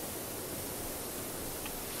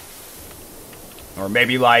 Or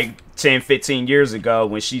maybe like 10, 15 years ago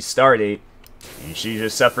when she started and she's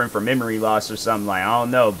just suffering from memory loss or something. Like, I don't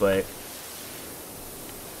know, but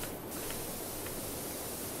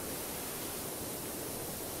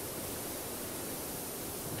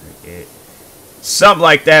something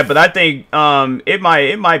like that. But I think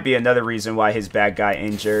it might be another reason why his back got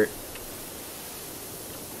injured.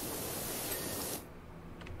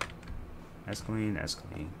 That's clean. That's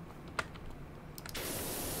clean.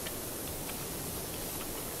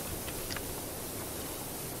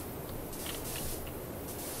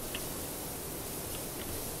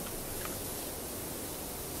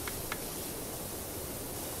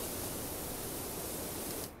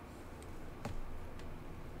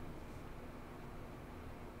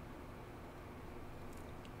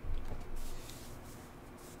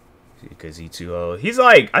 Because he's too old. He's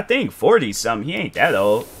like, I think 40 something. He ain't that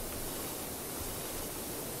old.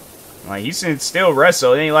 Like, he can still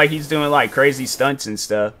wrestle. It ain't like he's doing like crazy stunts and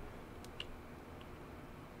stuff.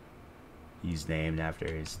 He's named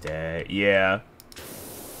after his dad. Yeah.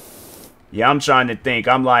 Yeah, I'm trying to think.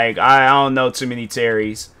 I'm like, I don't know too many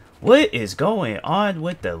Terrys. What is going on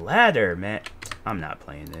with the ladder, man? I'm not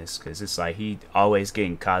playing this because it's like he always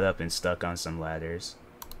getting caught up and stuck on some ladders.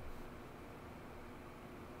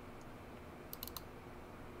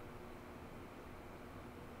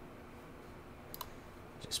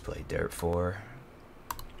 Just play Dirt 4.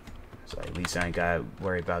 So at least I ain't got to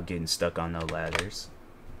worry about getting stuck on no ladders.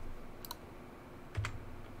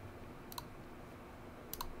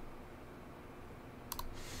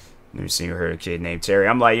 Never seen or heard a kid named Terry.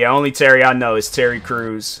 I'm like, yeah, only Terry I know is Terry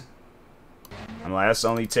Crews. I'm like, that's the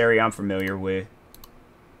only Terry I'm familiar with.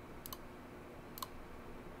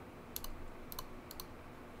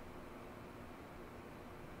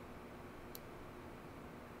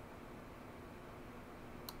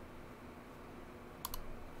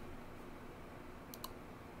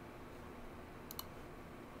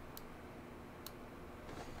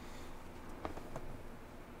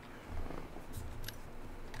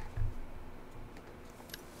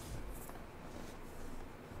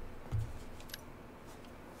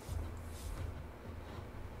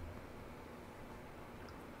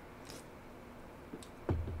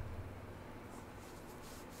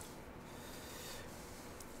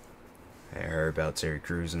 I heard about Terry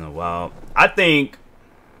Crews in a while. I think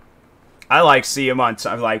I like see him on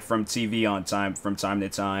time, like from TV on time from time to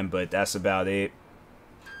time, but that's about it.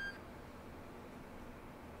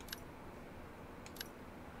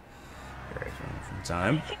 From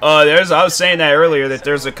time. I was saying that earlier that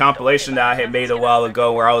there's a compilation that I had made a while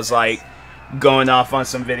ago where I was like going off on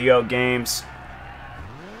some video games.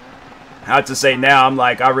 I have to say now I'm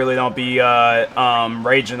like I really don't be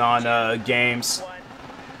raging on games.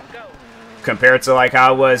 Compared to like how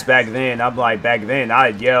I was back then, I'm like back then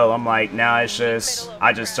I'd yell. I'm like, nah, it's just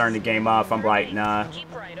I just turned the game off. I'm like, nah,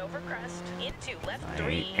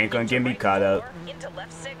 ain't gonna get me caught up. Into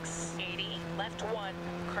left 6, 80, left 1,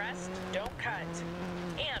 crest, don't cut,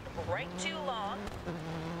 and right 2 long,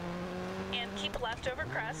 and keep left over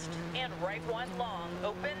crest, and right 1 long,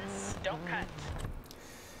 opens, don't cut.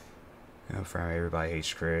 You know, for everybody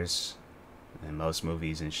hates Chris. In most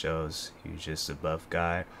movies and shows, he was just a buff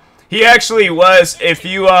guy. He actually was. If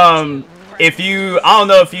you I don't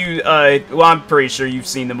know if you well, I'm pretty sure you've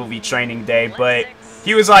seen the movie Training Day, but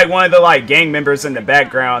he was like one of the like gang members in the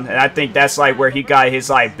background, and I think that's like where he got his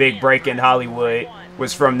like big break in Hollywood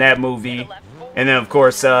was from that movie. And then of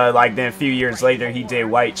course like then a few years later he did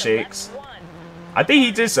White Chicks. I think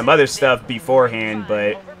he did some other stuff beforehand,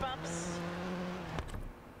 but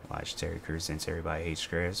watch Terry Crews since everybody hates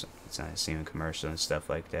Chris. It's not seeing commercial and stuff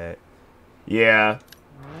like that. Yeah.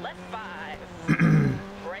 Left 5.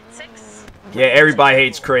 Right 6. Yeah, everybody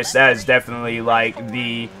hates Chris. That is definitely like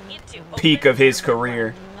the peak of his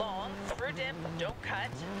career. Long, through dip, don't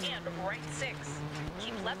cut, and right 6.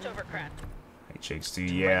 Keep left over crest. White Chicks too,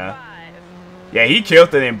 yeah. Yeah, he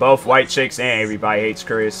killed it in both White Chicks and Everybody Hates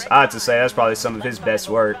Chris. I have to say that's probably some of his best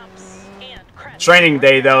work. Training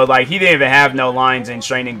Day though, like he didn't even have no lines in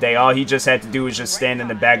Training Day. All he just had to do was just stand in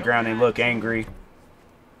the background and look angry.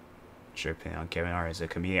 Tripping on Kevin Hart as a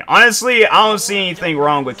comedian. Honestly, I don't see anything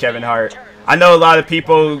wrong with Kevin Hart. I know a lot of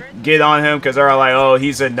people get on him because they're like, oh,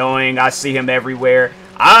 he's annoying. I see him everywhere.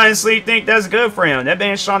 I honestly think that's good for him. That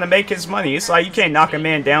man's trying to make his money. It's like you can't knock a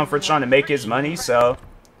man down for trying to make his money, so.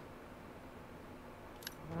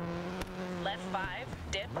 Left 5,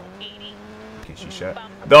 dip, 80. Can she shut?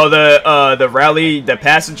 Though the rally, the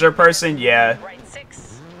passenger person, yeah. Right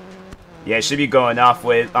 6. Yeah, she be going off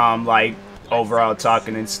with like overall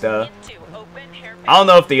talking and stuff. I don't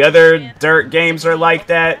know if the other dirt games are like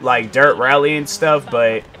that, like Dirt Rally and stuff,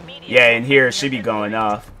 but yeah, in here she be going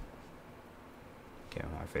off.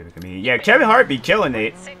 Kevin Hart favorite comedian. Yeah, Kevin Hart be killing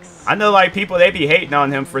it. I know like people they be hating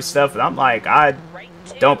on him for stuff, and I'm like I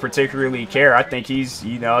don't particularly care. I think he's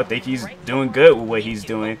I think he's doing good with what he's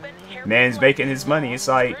doing. Man's making his money. It's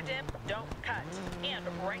like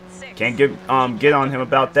can't get on him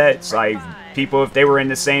about that. It's like people if they were in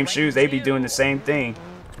the same shoes, they'd be doing the same thing.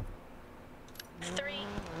 3,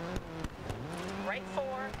 right 4,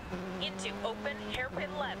 into open hairpin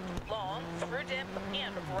left, long through dip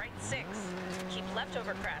and right 6. Keep left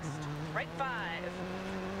over crest. Right 5.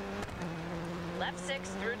 Left 6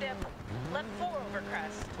 through dip. Left 4 over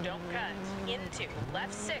crest. Don't cut. Into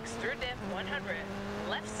left 6 through dip 100.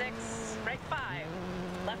 Left 6. Right 5.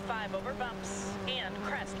 Left 5 over bumps and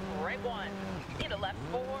crest. Right 1. Into left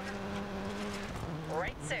 4.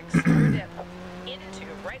 Right 6 through dip. Into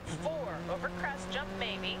right 4 over crest. Jump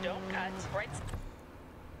maybe. Don't cut. Right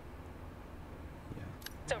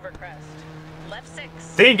over crest. Left 6.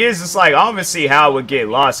 Thing is, it's like I don't even see how I would get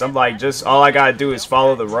lost. I'm like, just all I gotta do is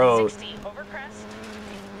follow the road. Over crest.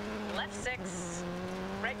 Left 6.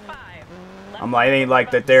 Right 5. I'm like, it ain't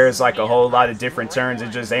like that there's like a whole lot of different turns.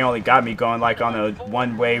 It just they only got me going like on a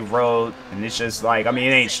one-way road, and it's just like I mean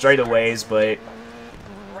it ain't straightaways, but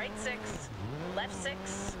right 6. Left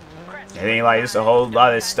 6. Crest. it ain't like it's a whole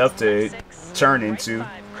lot of stuff to turn into. Right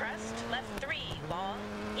 5, crest. Left 3 long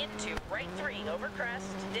into right 3 over crest.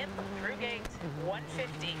 Dip through gate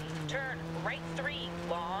 150. Turn right 3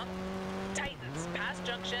 long. Tightens past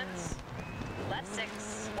junctions. Left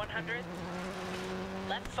 6 100.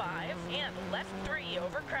 Left 5 and left 3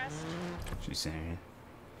 over crest. She's saying,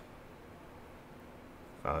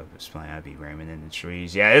 if I was playing, I'd be ramming in the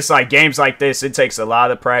trees. Yeah, it's like games like this. It takes a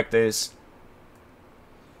lot of practice.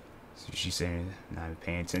 So she's saying, not even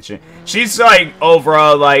paying attention. She's like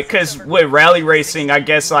overall like, cause with rally racing, I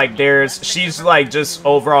guess like she's like just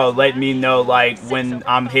overall letting me know like when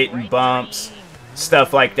I'm hitting bumps,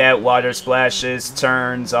 stuff like that, water splashes,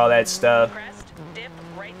 turns, all that stuff.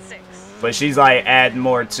 But she's like adding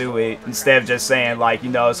more to it instead of just saying like,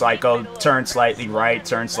 it's like, oh, turn slightly right,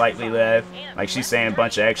 turn slightly left. Like she's saying a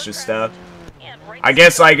bunch of extra stuff. I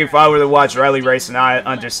guess like if I were to watch rally racing, I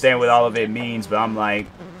understand what all of it means, but I'm like,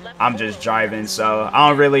 I'm just driving, so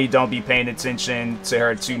I don't be paying attention to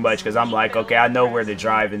her too much because I'm like, okay, I know where to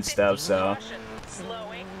drive and stuff, so.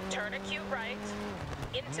 Slowing, turn acute right,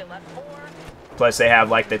 into left 4. Plus they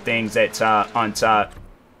have like the things at on top.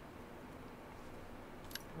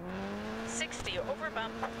 60 over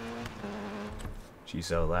bump. She's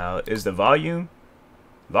so loud. Is the volume?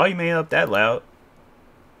 Volume ain't up that loud.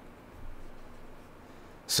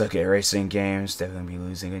 Suck at racing games. Definitely be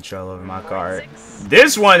losing control over my car.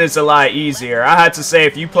 This one is a lot easier. I had to say,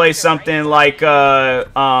 if you play something like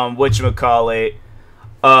whatchamacallit,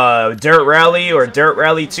 Dirt Rally or Dirt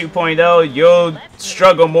Rally 2.0, you'll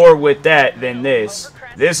struggle more with that than this.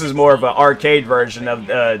 This is more of an arcade version of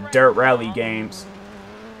Dirt Rally games.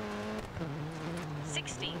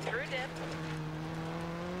 60 through dip.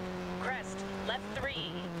 Crest, left 3.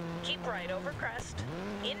 Keep right over crest.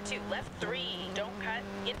 Into left 3. Don't cut.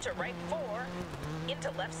 Into right 4. Into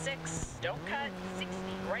left 6. Don't cut. 60.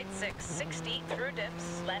 Right 6. 60 through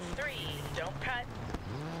dips. Left 3. Don't cut.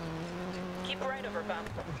 Keep right over bump.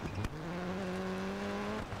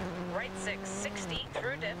 Right 6. 60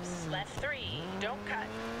 through dips. Left 3. Don't cut.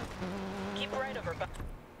 Keep right over bump.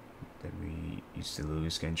 That we used to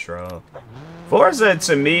lose control. Forza,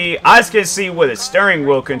 to me, I can see with a steering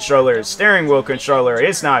wheel controller,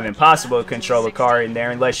 it's not even possible to control a car in there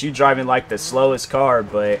unless you're driving like the slowest car,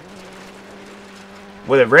 but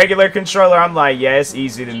with a regular controller, I'm like, yeah, it's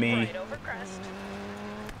easy to me.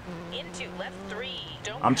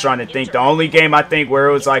 I'm trying to think. The only game I think where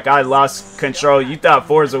it was like I lost control, you thought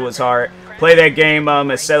Forza was hard. Play that game,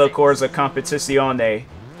 Assetto Corsa Competizione.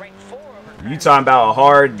 You talking about a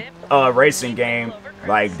hard racing game,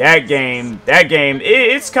 like that game,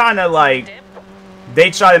 it's kind of like they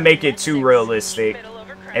try to make it too realistic.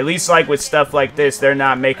 At least like with stuff like this, they're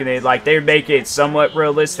not making it like, they make it somewhat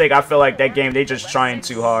realistic. I feel like that game, they just trying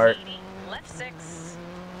too hard.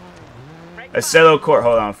 Assetto Corsa,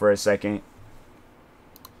 hold on for a second.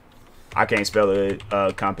 I can't spell the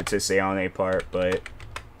Competizione part, but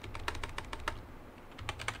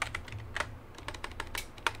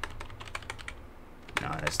no,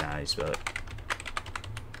 that's not how you spell it.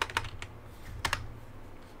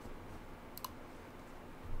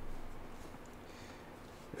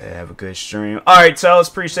 Yeah, have a good stream. Alright, Tells,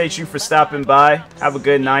 appreciate you for stopping by. Have a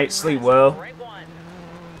good night. Sleep well. Right 1.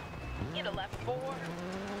 Into left 4.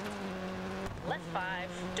 Left 5.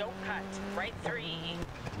 Don't cut. Right 3.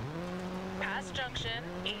 Pass junction.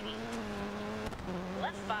 80.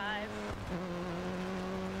 Left 5.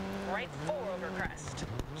 Right 4 over crest.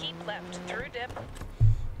 Keep left through dip.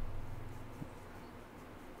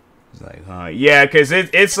 It's like, huh? Yeah, because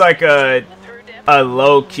it's like a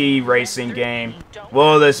low-key racing game.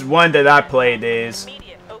 Well, this one that I played is,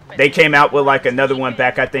 they came out with like another one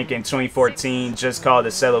back, I think, in 2014, just called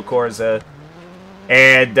Assetto Corsa.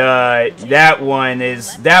 And that one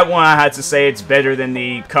I had to say it's better than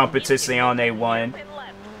the Competizione one.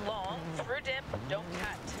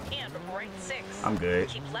 I'm good.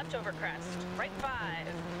 Keep left over crest. Right 5.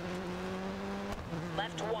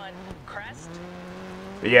 Left 1. Crest.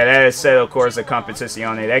 But yeah, that is Assetto Corsa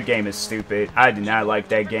Competizione. That game is stupid. I did not like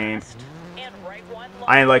that game.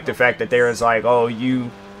 I didn't like the fact that there was like, oh, you,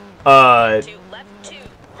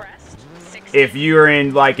 if you're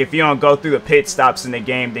in, like, if you don't go through the pit stops in the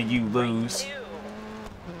game, then you lose.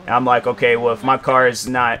 And I'm like, okay, well, if my car is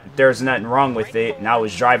not, there's nothing wrong with it, and I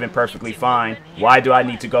was driving perfectly fine, why do I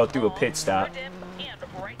need to go through a pit stop?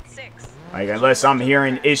 Like, unless I'm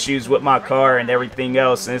hearing issues with my car and everything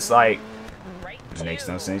else, and it's like, it makes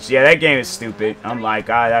no sense. Yeah, that game is stupid. I'm like,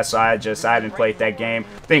 that's why I haven't played that game.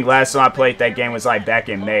 I think last time I played that game was like back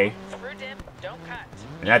in May.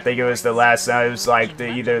 And I think it was the last time, it was like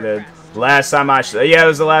either the last time it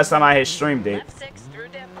was the last time I had streamed it.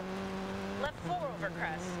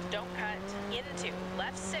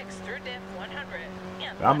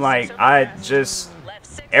 I'm like,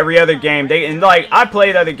 every other game, I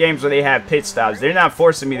played other games where they have pit stops. They're not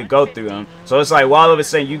forcing me to go through them. So it's like, while all of a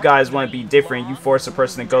sudden you guys want to be different, you force a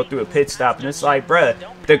person to go through a pit stop. And it's like, bruh,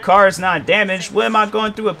 the car is not damaged. What am I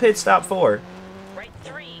going through a pit stop for?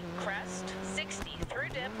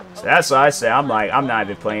 So that's why I say, I'm like, I'm not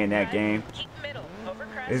even playing that game.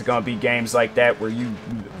 There's going to be games like that where you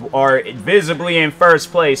are visibly in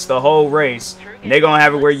first place the whole race. And they're going to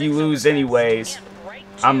have it where you lose anyways.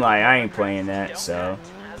 I'm like, I ain't playing that, so.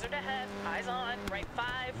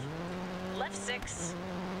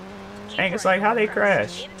 Dang, it's like how they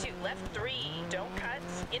crash. Into left 3, don't cut.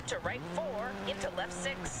 Into right 4, into left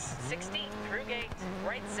 6, 60 through gate.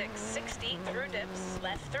 Right 6, 60 through dips.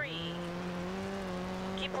 Left 3.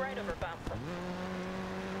 Keep right over bump.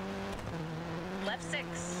 Left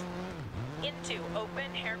 6. into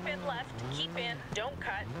open hairpin left, keep in, don't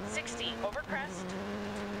cut, 60 over crest,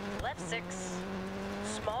 left 6,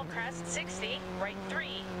 small crest 60, right 3,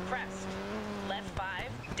 crest, left 5,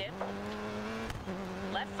 dip,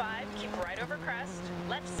 left 5, keep right over crest,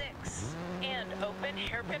 left 6, and open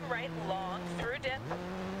hairpin right long through dip,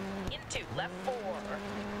 into left 4,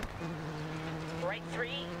 right 3,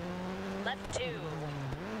 left 2,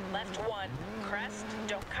 left 1, crest,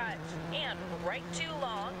 don't cut, and right 2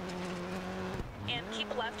 long, and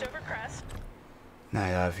keep left over crest.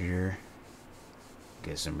 Night off here.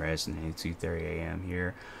 Get some rest and 2:30 a.m.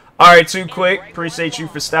 here. Alright, too quick. Appreciate you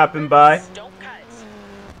for stopping by. Don't cut.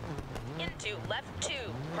 Into left 2,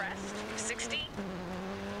 crest, 60.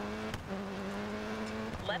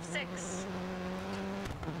 Left 6.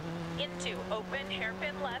 Into open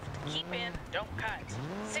hairpin left, keep in, don't cut,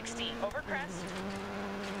 60 over crest.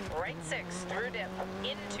 Right 6 through dip,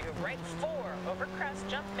 into right 4 over crest,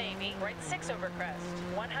 jump maybe, right 6 over crest,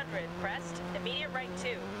 100 crest, immediate right 2.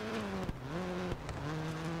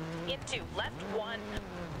 Into left 1.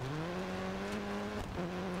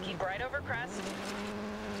 Keep right over crest.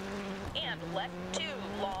 And left 2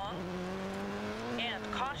 long. And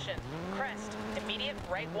caution, crest, immediate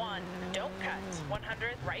right 1. Don't cut,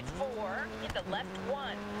 100, right 4, into left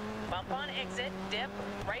 1. Bump on exit, dip,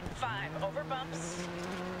 right 5 over bumps.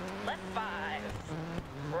 Left 5,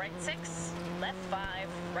 right 6, left 5,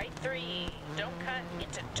 right 3, don't cut,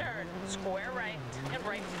 into turn, square right, and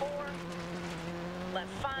right 4,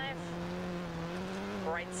 left 5,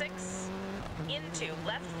 right 6, into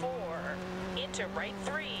left 4, into right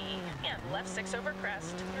 3, and left 6 over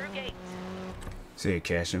crest, through gate. See a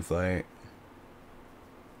cash and flight.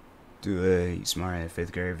 Do it. Smart in the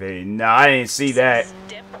 5th grade video. No, I didn't see that.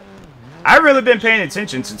 Dip. I've really been paying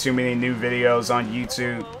attention to too many new videos on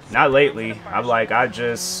YouTube. Not lately. I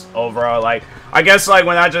just overall I guess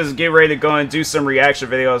when I just get ready to go and do some reaction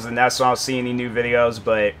videos, and that's when I'll see any new videos.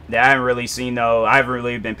 But I haven't really seen I haven't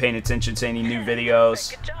really been paying attention to any new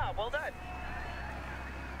videos. Good job, well done.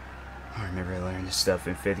 I remember learning this stuff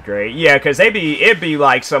in 5th grade. Yeah, cause it'd be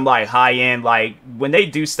like some high end when they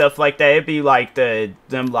do stuff like that. It'd be like them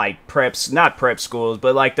preps, not prep schools,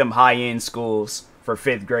 but them high end schools for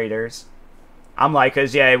 5th graders. I'm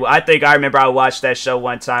cause yeah, I think I remember I watched that show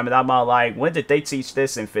one time, and I'm all when did they teach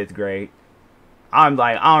this in 5th grade? I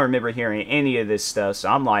don't remember hearing any of this stuff, so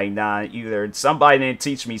I'm nah, either somebody didn't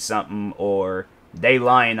teach me something, or they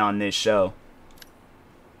lying on this show.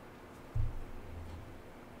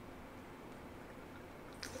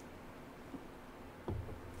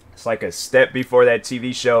 It's like a step before that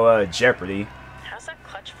TV show, Jeopardy. How's that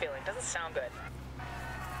clutch feeling? Doesn't sound good.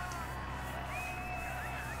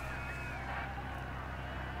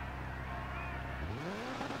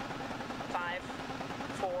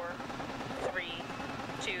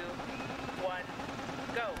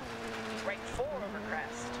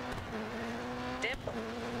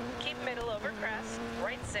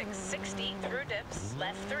 Right 6, 60 through dips,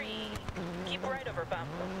 left 3, keep right over bump.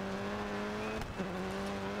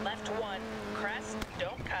 Left 1, crest,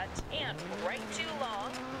 don't cut, and right 2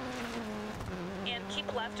 long, and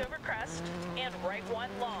keep left over crest, and right 1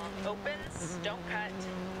 long, opens, don't cut,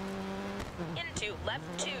 into left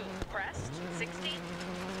 2, crest, 60,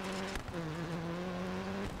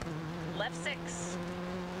 left 6,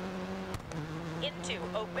 into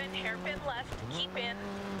open hairpin left, keep in,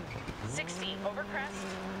 60 over crest,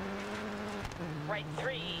 right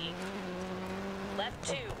 3, left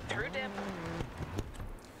 2 through dip.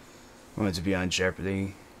 I wanted to be on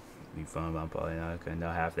Jeopardy. Be fun, but I'm probably not gonna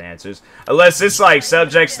know half the answers unless it's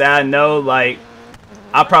subjects that I know.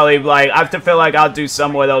 I'll probably I have to feel I'll do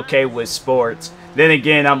somewhat okay with sports. Then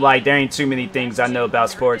again, I'm there ain't too many things I know about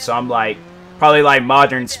sports, so I'm probably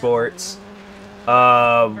modern sports,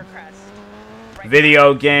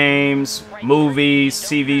 video games, movies,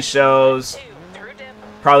 TV shows,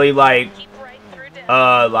 probably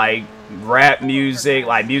rap music,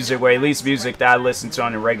 music where at least music that I listen to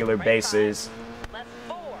on a regular basis.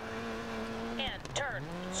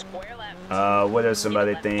 What are some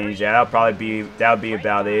other things? Yeah, that'll be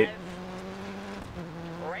about it.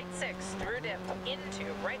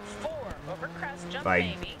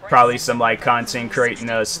 Probably some probably content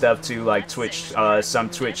creating stuff too, Twitch, some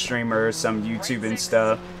Twitch streamers, some YouTube and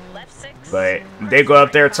stuff. But they go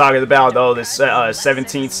up there talking about the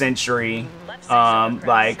 17th century,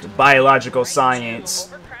 biological science.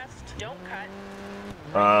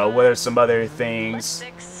 What are some other things?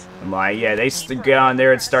 I'm yeah, they get on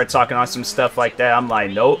there and start talking on some stuff like that. I'm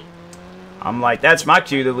nope. I'm that's my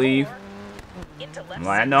cue to leave. I'm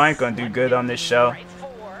I know I ain't gonna do good on this show.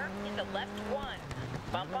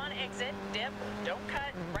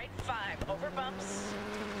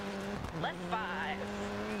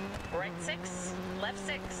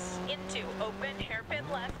 open, hairpin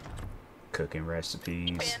left. Cooking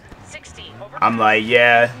recipes. Pin 60 over. I'm like,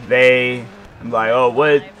 yeah, I'm like, oh,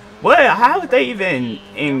 what, how would they even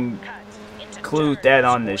include that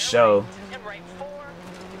on the show?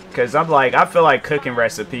 Because I'm like, I feel like cooking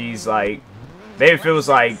recipes, like, maybe if it was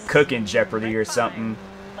like Cooking Jeopardy or something.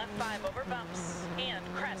 Left 5 over bumps and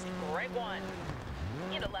crest right 1.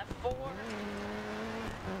 Into left 4.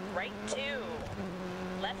 Right 2.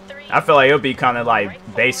 Left 3. I feel like it would be kind of like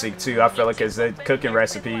basic too. I feel like because the cooking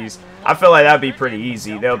recipes, I feel like that'd be pretty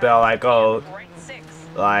easy. They'll be all like, oh,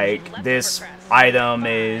 like this item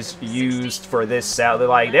is used for this salad.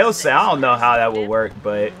 Like they'll say, I don't know how that will work,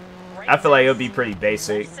 but I feel like it'll be pretty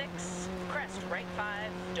basic. Crest right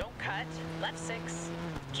 5. Don't cut. Left 6.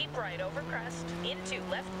 Keep right over crest. Into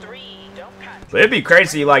left 3. Don't cut. But it'd be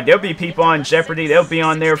crazy. Like there'll be people on Jeopardy. They'll be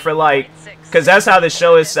on there for like, because that's how the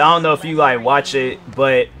show is. I don't know if you like watch it,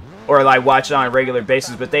 but or like watch it on a regular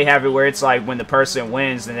basis, but they have it where it's like when the person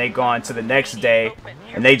wins and they go on to the next day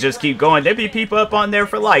and they just keep going. There'd be people up on there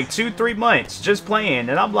for like 2-3 months just playing,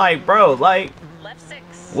 and I'm like, bro, like,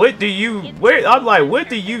 what do you, I'm like, what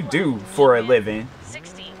do you do for a living?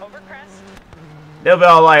 They'll be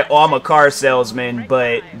all like, oh, I'm a car salesman,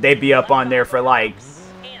 but they be up on there for like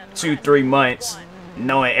 2-3 months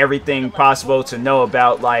knowing everything possible to know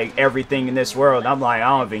about like everything in this world. I'm like, I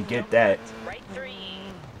don't even get that.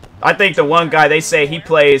 I think the one guy, they say he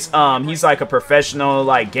plays, he's like a professional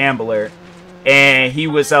like gambler, and he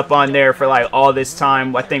was up on there for like all this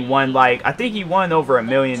time. I think he won over $1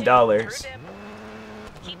 million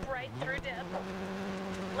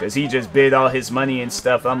because he just bid all his money and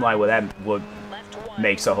stuff. I'm like, well, that would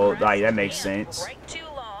makes a whole, like, that makes sense.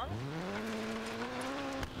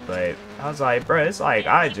 But I was like, bro, it's like,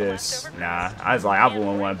 I was like, I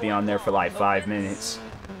wouldn't want to be on there for like 5 minutes.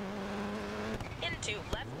 Into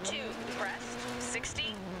left 2, crest,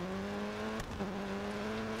 60.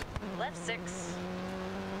 Left 6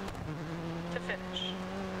 to finish.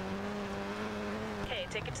 Okay,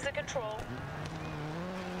 take it to the control.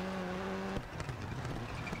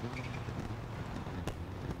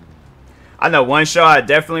 I know one show I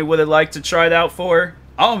definitely would have liked to try it out for.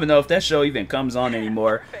 I don't even know if that show even comes on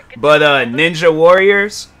anymore. But Ninja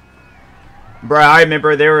Warriors, bro, I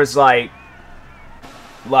remember there was like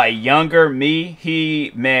younger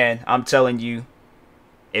me. Man, I'm telling you,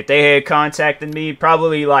 if they had contacted me,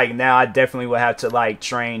 probably like now, I definitely would have to like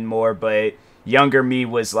train more. But younger me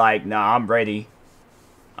was like, nah, I'm ready.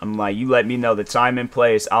 I'm like, you let me know the time and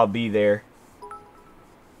place, I'll be there.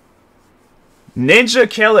 Ninja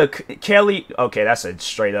Kelly. Okay, that's a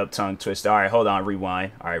straight up tongue twister. All right, hold on,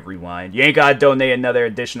 rewind. All right, rewind. You ain't gotta donate another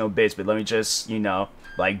additional bits, but let me just, you know,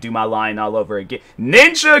 like do my line all over again.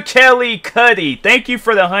 Ninja Kelly Cuddy, thank you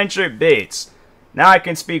for the 100 bits. Now I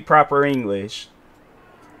can speak proper English.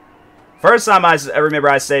 First time I remember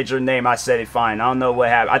I said your name, I said it fine. I don't know what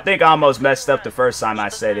happened. I think I almost messed up the first time I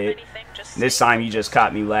said it. This time you just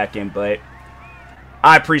caught me lacking, but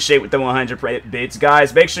I appreciate with the 100 bits,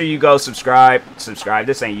 guys. Make sure you go subscribe.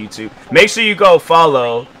 This ain't YouTube. Make sure you go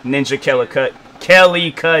follow Ninja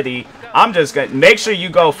Kelly Cuddy. I'm just gonna make sure you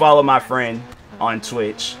go follow my friend on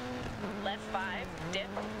Twitch.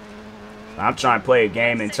 I'm trying to play a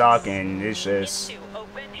game and talk, and it's just.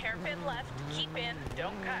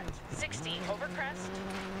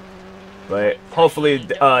 But hopefully,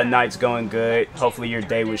 night's going good. Hopefully, your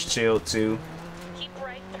day was chilled too.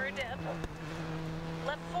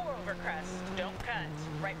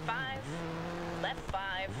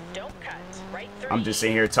 I'm just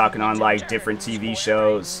sitting here talking on like different TV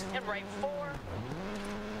shows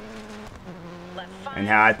and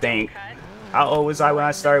how I think. How old was I when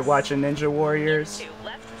I started watching Ninja Warriors?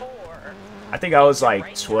 I think I was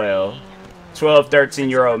like 12. 12,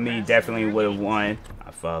 13-year-old me definitely would have won.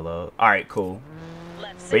 I follow. Alright, cool.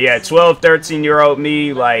 But yeah, 12, 13-year-old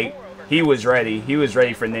me, like, he was ready. He was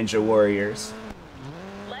ready for Ninja Warriors.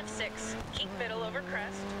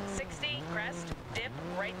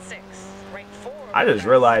 I just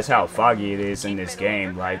realized how foggy it is in this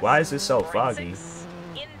game. Like, why is it so foggy?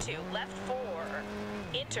 Into left 4,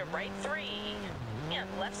 into right 3, and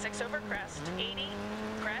left 6 over crest, 80,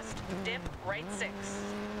 crest, dip, right 6,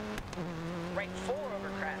 right 4 over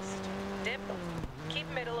crest, dip, keep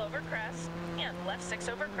middle over crest, and left 6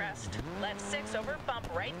 over crest, left 6 over bump,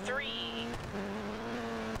 right 3,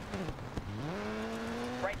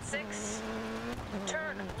 right 6,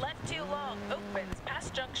 turn left 2 long, opens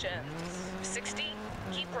past junctions. 60,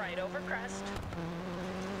 keep right over crest.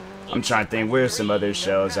 I'm trying to think, where's some other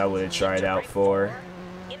shows I would have tried out for.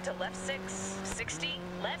 Into left 6, 60,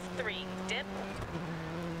 left 3, dip.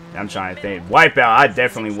 I'm trying to think. Wipeout, I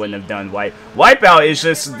definitely wouldn't have done Wipeout is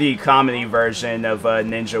just the comedy version of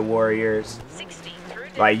Ninja Warriors.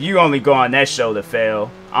 Like, you only go on that show to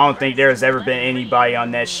fail. I don't think there's ever been anybody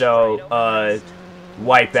on that show,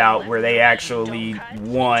 Wipeout, where they actually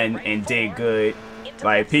won and did good.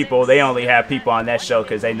 Like, people, they only have people on that show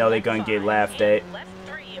because they know they're going to get laughed at.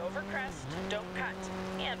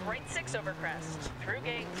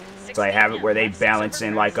 It's like have it where they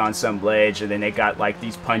balancing like on some ledge and then they got like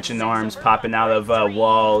these punching arms popping out of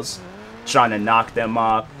walls trying to knock them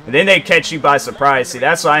off and then they catch you by surprise. See,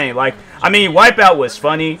 that's why I ain't like. I mean, Wipeout was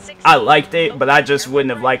funny, I liked it, but I just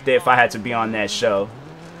wouldn't have liked it if I had to be on that show.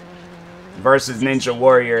 Versus Ninja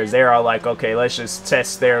Warriors, they're all like, okay, let's just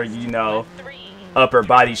test their, you know, upper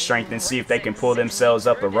body strength and see if they can pull themselves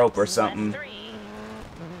up a rope or something.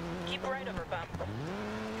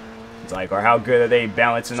 Like, or how good are they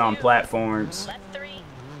balancing on platforms? Left 3,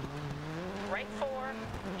 right 4,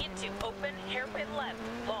 into open, hairpin left,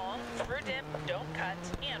 long, through dip, don't cut,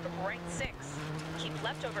 and right 6. Keep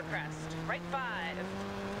left over crest, right 5,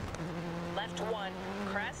 left 1,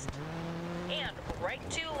 crest, and right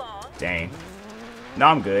 2 long. Dang. No,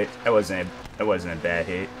 I'm good. That wasn't a bad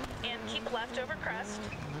hit. And keep left over crest,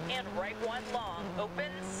 and right 1 long,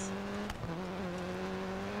 opens.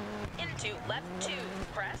 Into left 2,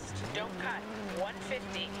 crest, don't cut,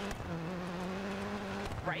 150.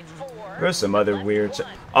 Right 4. There's some other weird.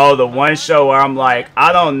 Oh, the one show where I'm like,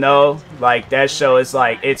 I don't know. Like, that show is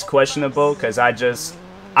like, it's questionable because I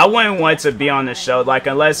wouldn't want to be on the show. Like,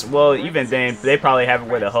 unless, well, even then, they probably have it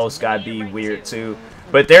where the host gotta be weird too.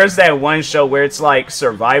 But there's that one show where it's like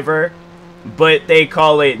Survivor, but they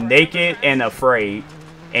call it Naked and Afraid.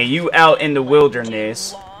 And you out in the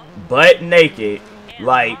wilderness, butt naked,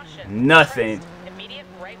 like nothing.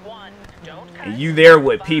 And you there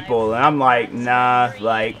with people, and I'm like, nah,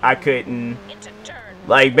 like, I couldn't.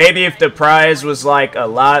 Like, maybe if the prize was, like, a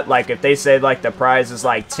lot, like, if they said, like, the prize is,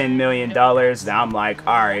 like, $10 million, then I'm like,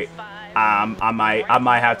 alright, I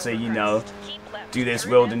might have to, you know, do this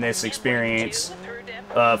wilderness experience,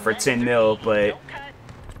 for 10 mil, but I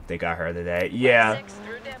think I heard of that. Yeah,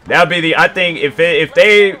 that'll be the, I think, if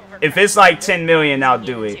it's, like, 10 million, I'll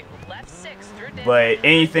do it. But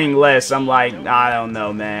anything less, I'm like, I don't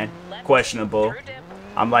know, man. Questionable.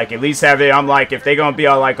 I'm like, at least have it. I'm like, if they're gonna be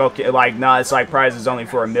all like, okay, like, nah, it's like prize is only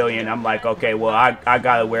for $1 million. I'm like, okay, well, I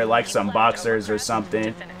gotta wear like some boxers or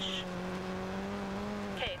something.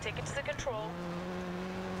 Okay, take it to the control.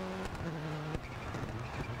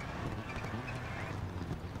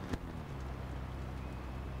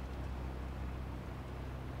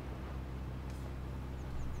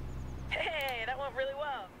 Hey, that went really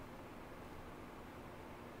well.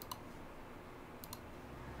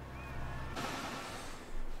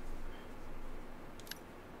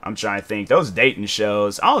 I'm trying to think. Those dating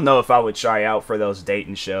shows, I don't know if I would try out for those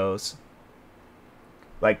dating shows.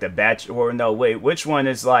 Like the Bachelor, or no, wait, which one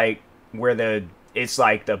is like where it's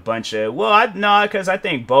like the bunch of, well, no, because I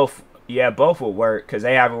think both, yeah, both would work, because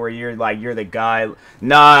they have it where you're like, you're the guy.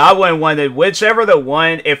 Nah, I wouldn't want to, whichever the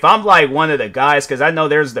one, if I'm like one of the guys, because I know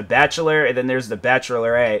there's the Bachelor and then there's the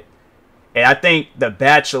Bachelorette. And I think the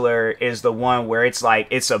Bachelor is the one where it's like,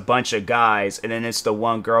 it's a bunch of guys, and then it's the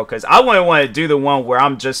one girl. Because I wouldn't want to do the one where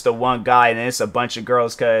I'm just the one guy, and then it's a bunch of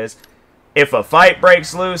girls. Because if a fight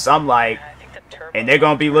breaks loose, I'm like, and they're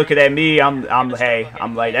going to be looking at me, I'm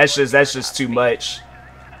like, that's just too much.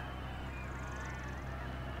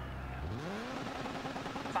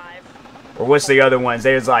 Or what's the other ones?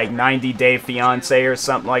 There's like 90 Day Fiance or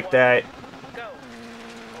something like that.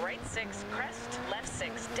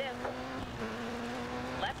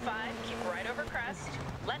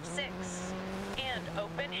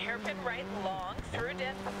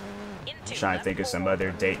 Trying to think of some other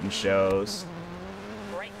dating shows.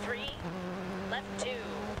 Right 3, left 2,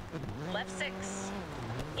 left 6,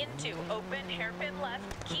 into open, hairpin left,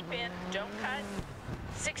 keep in, don't cut,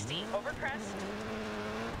 60, over crest,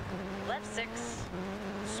 left 6,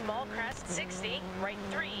 small crest, 60, right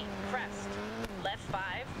 3, crest, left 5,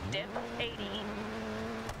 dip, 80,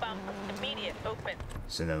 bump, immediate, open.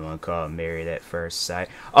 So another one called Married at First Sight.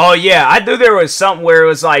 Oh yeah, I knew there was something where it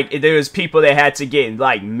was like, there was people that had to get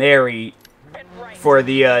like married for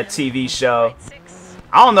the TV show.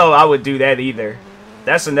 I don't know if I would do that either.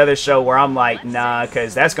 That's another show where I'm like, nah,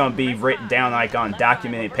 because that's going to be written down like on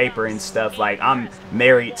documented paper and stuff. Like, I'm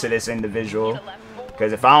married to this individual.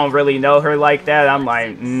 Because if I don't really know her like that, I'm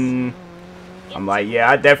like, I'm like,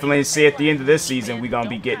 yeah, I definitely see at the end of this season we're going to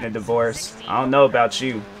be getting a divorce. I don't know about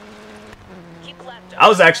you. I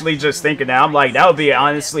was actually just thinking that. I'm like, that would be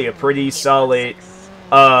honestly a pretty solid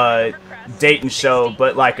dating show,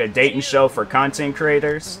 but like a dating show for content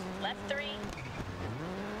creators. Left 3.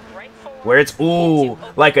 Right 4. Where it's, ooh,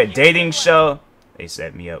 like a dating show. They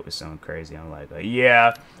set me up with something crazy. I'm like,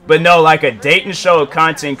 yeah. But no, like a dating show of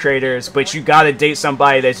content creators, but you gotta date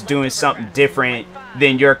somebody that's doing something different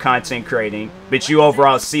than your content creating. But you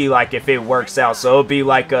overall see like if it works out. So it'll be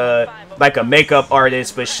like a makeup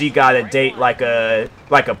artist, but she gotta date like a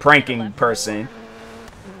pranking person.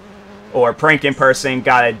 Or a pranking person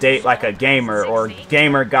gotta date like a gamer. Or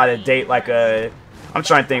gamer gotta date like a... I'm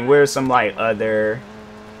trying to think, where's some like other...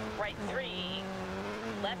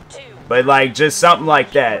 But like just something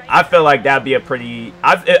like that. I feel like that'd be a pretty...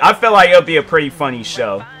 I feel like it'll be a pretty funny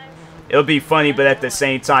show. It'll be funny, but at the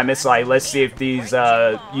same time, it's like, let's see if these,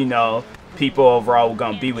 you know, people overall are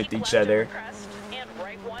gonna be with each other. And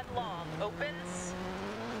right 1 long opens.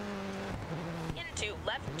 Into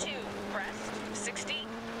left 2 crest 60.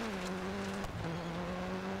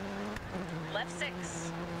 Left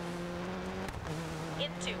 6.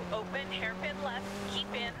 Into open hairpin left.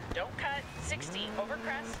 Keep in. Don't cut. 60 over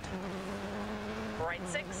crest. Right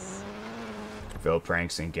 6. Feel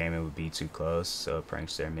pranks in gaming would be too close, so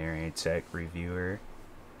prankster marrying tech reviewer.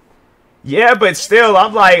 Yeah, but still,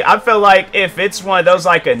 I'm like, I feel like if it's one of those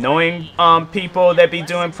like annoying people that be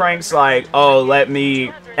doing pranks, like, oh, let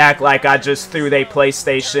me act like I just threw their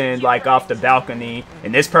PlayStation like off the balcony,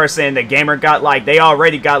 and this person, the gamer, got like, they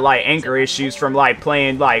already got like anger issues from like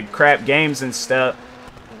playing like crap games and stuff.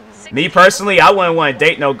 Me personally, I wouldn't want to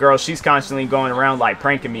date no girl. She's constantly going around like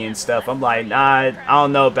pranking me and stuff. I'm like, nah, I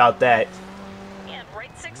don't know about that.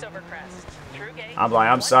 I'm like,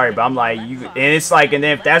 I'm sorry, but I'm like, you, and it's like, and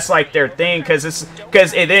then if that's like their thing, cause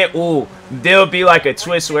it then, ooh, there'll be like a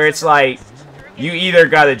twist where it's like, you either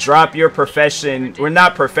gotta drop your profession, or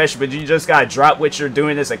not profession, but you just gotta drop what you're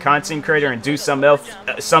doing as a content creator and do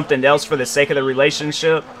something else for the sake of the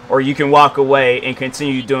relationship, or you can walk away and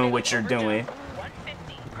continue doing what you're doing.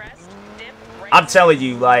 I'm telling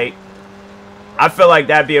you, like, I feel like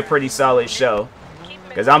that'd be a pretty solid show.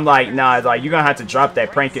 Because I'm like, nah, like, you're going to have to drop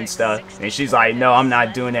that pranking stuff. And she's like, no, I'm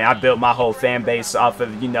not doing it. I built my whole fan base off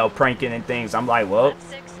of, you know, pranking and things. I'm like, well,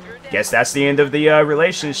 guess that's the end of the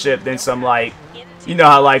relationship. Then some, like, you know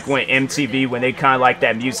how, like, when MTV, when they kind of like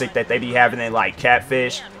that music that they be having in, like,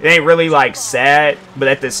 Catfish. It ain't really, like, sad. But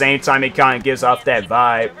at the same time, it kind of gives off that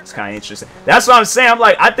vibe. It's kind of interesting. That's what I'm saying. I'm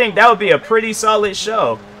like, I think that would be a pretty solid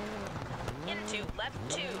show.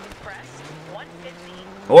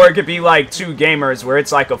 Or it could be like 2 gamers where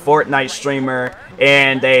it's like a Fortnite streamer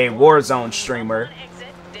and a Warzone streamer.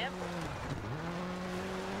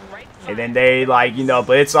 And then they like, you know,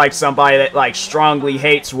 but it's like somebody that like strongly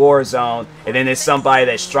hates Warzone. And then there's somebody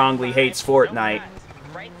that strongly hates Fortnite.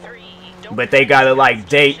 But they gotta like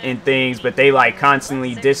date and things, but they like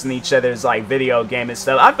constantly dissing each other's like video game and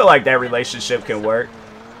stuff. I feel like that relationship can work.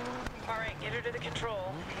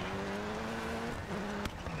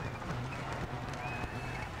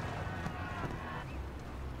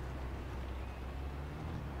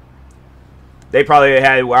 They probably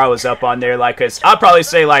had it where I was up on there, like, cause I'd probably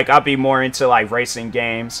say, like, I'd be more into, like, racing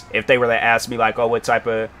games. If they were to ask me, like, oh, what type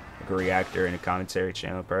of reactor and a commentary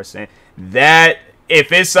channel person. That,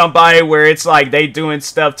 if it's somebody where it's, like, they doing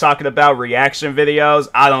stuff talking about reaction videos,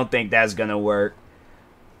 I don't think that's gonna work.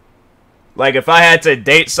 Like, if I had to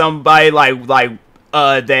date somebody,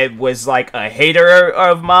 that was, like, a hater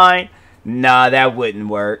of mine, nah, that wouldn't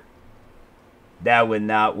work. That would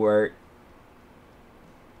not work.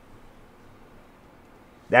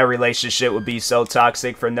 That relationship would be so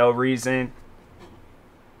toxic for no reason.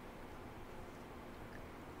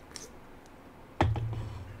 If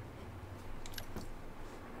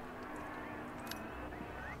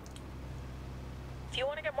you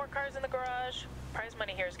want to get more cars in the garage, prize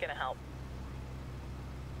money here is going to help.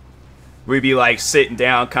 We'd be like sitting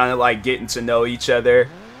down, kind of like getting to know each other.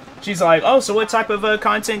 She's like, oh, so what type of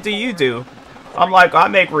content do you do? I'm like, I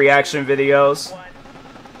make reaction videos.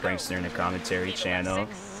 Prankster in the commentary channel.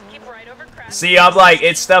 See, I'm like,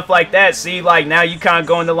 it's stuff like that. See, like, now you kind of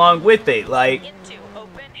going along with it. Like, into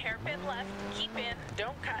open hairpin left, keep in,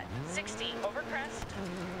 don't cut, 60 over crest,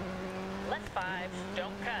 left 5,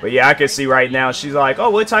 don't cut. But yeah, I can see right now, she's like, oh,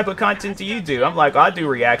 what type of content do you do? I'm like, I do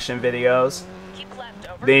reaction videos. Keep left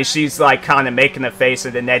over Then she's like kind of making a face,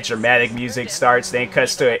 and then that dramatic music starts. Then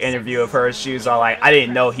cuts to an interview of her. She was all like, I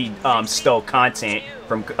didn't know he stole content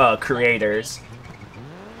from creators.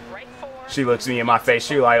 She looks me in my face.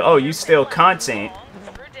 She like, oh, you steal content.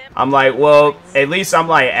 I'm like, well, at least I'm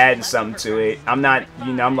like adding something to it. I'm not,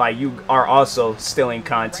 you know, I'm like, you are also stealing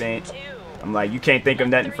content. I'm like, you can't think of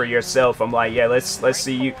nothing for yourself. I'm like, yeah, let's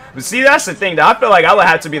see you. But see, that's the thing, though. I feel like I would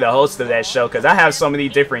have to be the host of that show because I have so many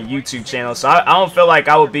different YouTube channels. So I don't feel like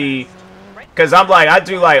I would be, because I'm like, I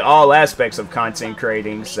do like all aspects of content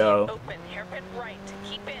creating. So Open, hairpin right,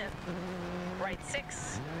 keep in. Right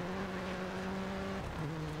 6.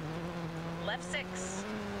 Left 6.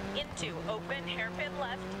 Into, open, hairpin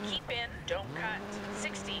left, keep in, don't cut.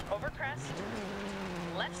 60, over crest.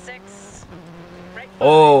 Left 6. Right 5.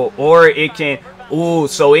 oh, or it can, ooh,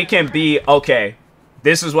 so it can be, okay.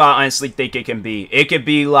 This is what I honestly think it can be. It could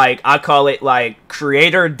be like, I call it like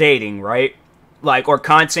creator dating, right? Like, or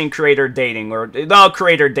content creator dating, or no,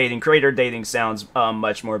 creator dating. Creator dating sounds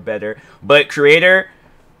much more better. But creator,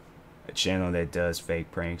 a channel that does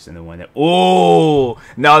fake pranks, and the one that, ooh,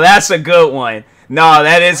 no, that's a good one. No,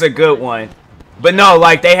 that is a good one. But no,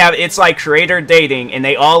 like they have, it's like creator dating, and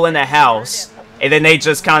they all in the house, and then they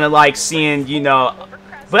just kind of like seeing, you know.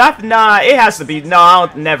 But nah, it has to be, no, I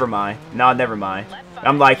don't, never mind. No, never mind.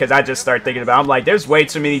 I'm like, because I just start thinking about, I'm like, there's way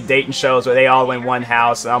too many dating shows where they all in one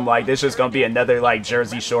house, and I'm like, this is going to be another, like,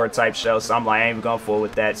 Jersey Shore type show, so I'm like, I ain't even going to fool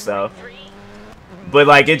with that, so. But,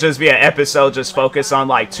 like, it just be an episode just focus on,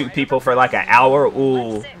 like, 2 people for, like, an hour,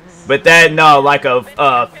 ooh. But that, no, like,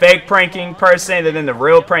 a fake pranking person, and then the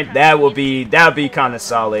real prank, that would be kind of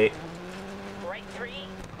solid.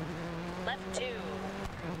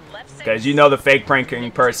 Because, you know, the fake pranking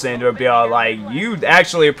person would be all like, you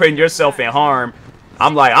actually are putting yourself in harm.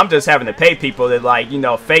 I'm like, I'm just having to pay people that, like, you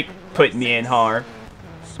know, fake put me in harm.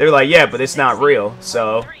 They're like, yeah, but it's not real.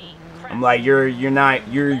 So, I'm like, you're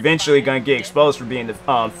eventually going to get exposed for being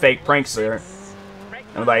the fake prankster.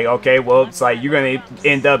 I'm like, okay, well, it's like, you're going to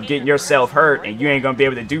end up getting yourself hurt, and you ain't going to be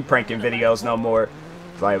able to do pranking videos no more.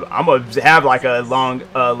 It's like, I'm going to have, like, a long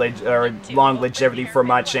longevity for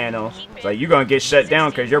my channel. It's like, you're going to get shut down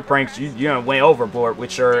because your pranks, you done went overboard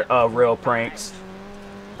with your real pranks.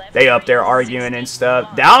 They up there arguing and stuff.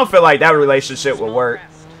 I don't feel like that relationship will work.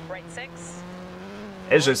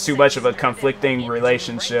 It's just too much of a conflicting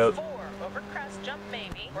relationship.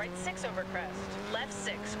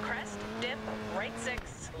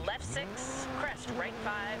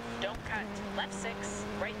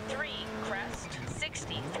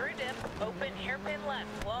 Open, hairpin left,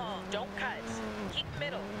 long, don't cut. Keep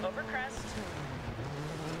middle, over crest.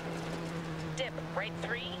 Dip, right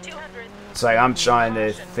 3, 200. It's like I'm trying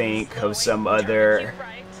to think of some other.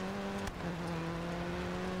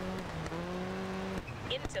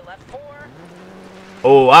 Into left 4.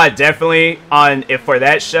 Oh, I definitely if for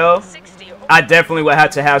that show, I definitely would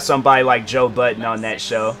have to have somebody like Joe Budden on that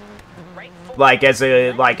show. Like as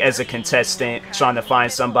a contestant, trying to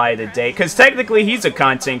find somebody to date, because technically he's a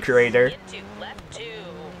content creator.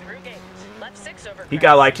 He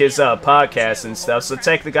got like his podcast and stuff, so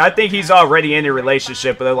technically I think he's already in a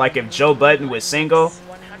relationship. But like if Joe Budden was single,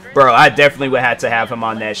 bro, I definitely would have to have him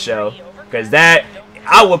on that show, because that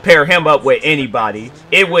I would pair him up with anybody.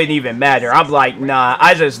 It wouldn't even matter. I'm like, nah,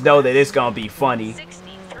 I just know that it's gonna be funny.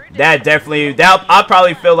 That definitely, I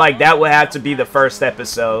probably feel like that would have to be the first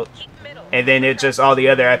episode. And then it just, all the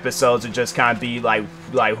other episodes would just kind of be like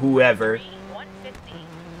whoever.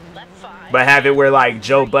 But have it where like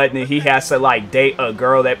Joe Budden, he has to like date a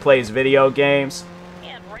girl that plays video games.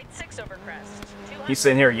 He's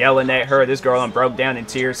sitting here yelling at her. This girl broke down in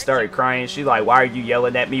tears, started crying. She's like, why are you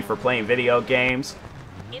yelling at me for playing video games?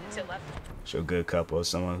 So a good couple,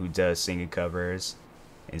 someone who does singing covers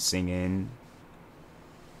and singing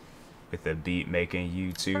with a beat making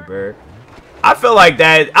YouTuber. I feel like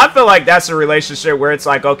that's a relationship where it's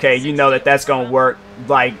like, okay, you know that's gonna work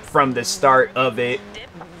like from the start of it,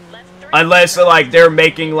 unless like they're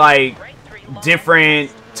making like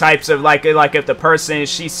different types of like if the person,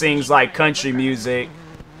 she sings like country music,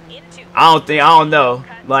 I don't know,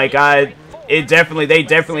 like they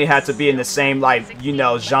definitely have to be in the same, like, you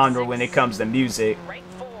know, genre when it comes to music.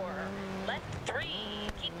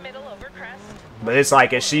 But it's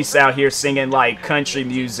like if she's out here singing like country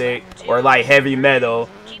music or like heavy metal,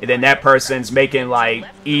 and then that person's making like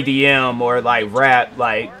EDM or like rap,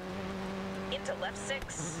 like.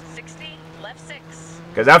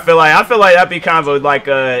 Because I feel like that'd be kind of like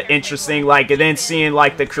interesting, like, and then seeing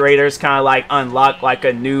like the creators kind of like unlock like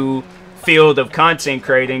a new field of content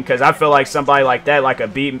creating. Because I feel like somebody like that, like a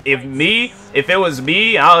beat, if it was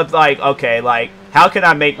me, I was like, okay, like how can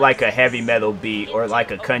I make like a heavy metal beat or like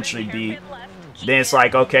a country beat? Then it's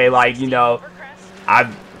like, okay, like, you know,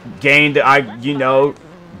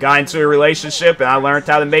 got into a relationship and I learned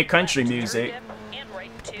how to make country music.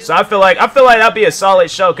 So I feel like that'd be a solid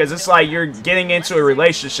show, because it's like you're getting into a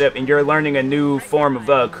relationship and you're learning a new form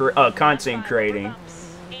of content creating.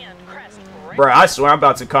 Bro, I swear I'm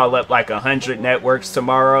about to call up like 100 networks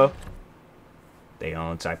tomorrow. They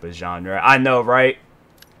own type of genre. I know, right?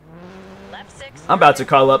 I'm about to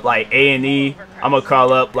call up like A&E. I'm gonna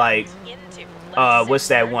call up like what's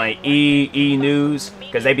that one? E News,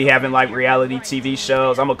 because they be having like reality TV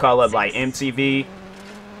shows. I'm gonna call up like MTV,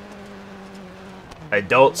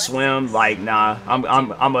 Adult Swim. Like, nah,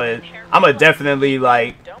 I'm a definitely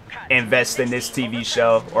like invest in this TV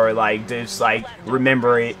show, or like just like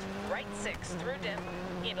remember it.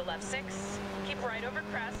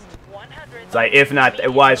 It's like, if not,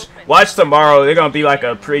 watch tomorrow. They're gonna be like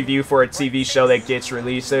a preview for a TV show that gets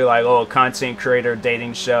released. They're like, oh, content creator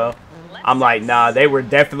dating show. I'm like, nah, they were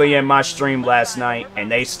definitely in my stream last night,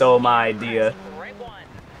 and they stole my idea. Right 1,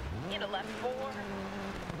 into left 4,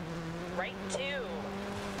 right 2,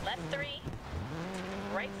 left 3,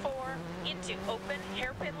 right 4, into open,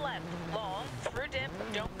 hairpin left, long, through dip,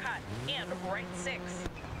 don't cut, and right 6.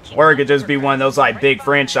 Or it could just be one of those like big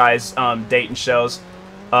franchise dating shows.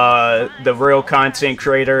 The real content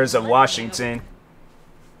creators of Washington.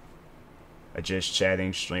 A just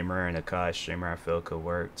chatting streamer and a COD streamer I feel could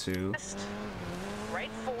work too.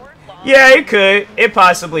 Yeah, it could. It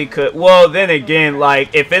possibly could. Well, then again,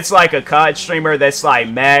 like, if it's like a COD streamer that's like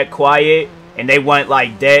mad quiet and they want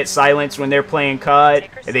like dead silence when they're playing COD,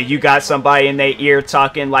 and then you got somebody in their ear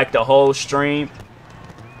talking like the whole stream.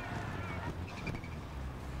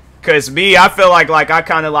 Cause me, I feel like I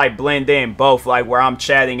kind of like blend in both, like where I'm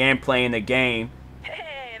chatting and playing the game.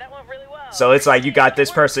 Hey, that went really well. So it's like you got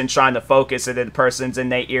this person trying to focus, and then the person's in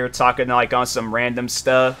their ear talking like on some random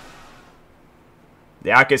stuff.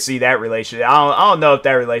 Yeah, I could see that relationship. I don't know if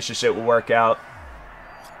that relationship will work out.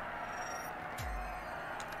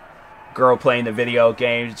 Girl playing the video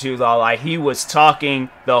game, she was all like, he was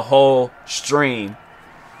talking the whole stream.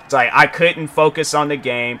 It's like, I couldn't focus on the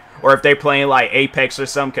game. Or if they're playing like Apex or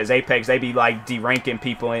something, because Apex, they be like deranking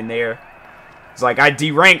people in there. It's like, I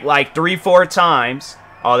deranked like 3-4 times.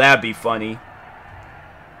 Oh, that'd be funny.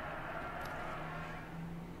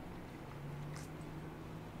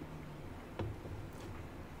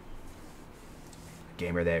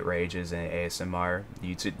 Gamer that rages and ASMR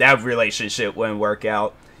YouTube. That relationship wouldn't work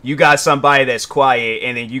out. You got somebody that's quiet,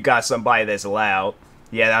 and then you got somebody that's loud.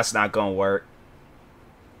 Yeah, that's not gonna work.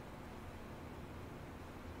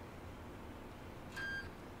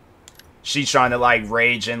 She's trying to like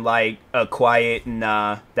rage and like a quiet.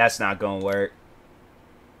 Nah, that's not gonna work.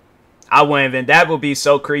 I wouldn't even. That would be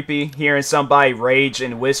so creepy, hearing somebody rage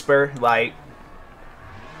and whisper. Like,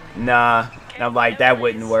 nah. I'm like, that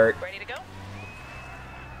wouldn't work.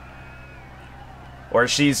 Or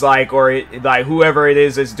she's like, or like whoever it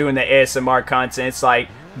is that's doing the ASMR content, it's like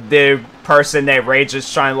the person that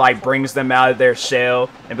rages trying to like brings them out of their shell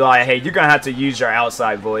and be like, hey, you're gonna have to use your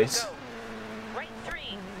outside voice. Right 3,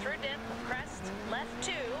 through dip, crest, left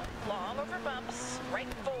 2, long over bumps, right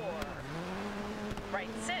 4, right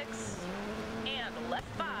 6, and left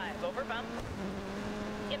 5 over bump,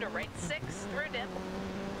 into right 6, through dip,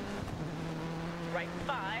 right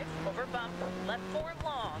 5 over bump, left 4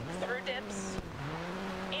 long, through dips,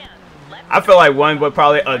 I feel like one would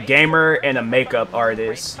probably a gamer and a makeup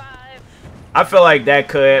artist. I feel like that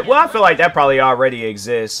could. Well, I feel like that probably already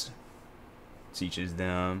exists. Teaches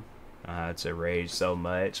them how to rage so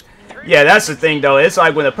much. Yeah, that's the thing though. It's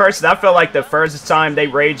like when a person. I feel like the first time they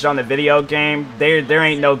rage on the video game, there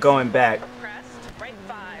ain't no going back.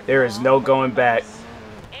 There is no going back.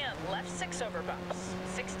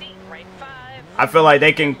 I feel like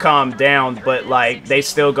they can calm down, but like they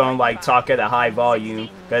still gonna like talk at a high volume.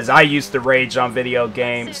 Cause I used to rage on video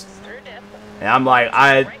games, and I'm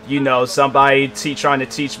like, you know, somebody trying to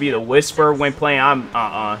teach me to whisper when playing.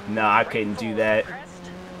 No, I couldn't do that.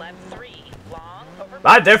 But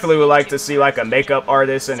I definitely would like to see like a makeup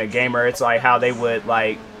artist and a gamer. It's like how they would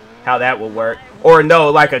like, how that would work. Or no,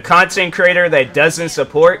 like a content creator that doesn't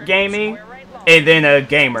support gaming, and then a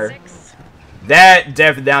gamer. That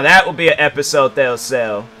definitely, now that will be an episode they'll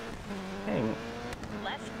sell.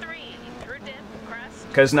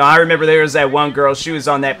 Because, no, I remember there was that one girl, she was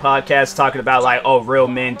on that podcast talking about, like, oh, real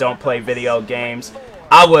men don't play video games.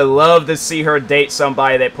 I would love to see her date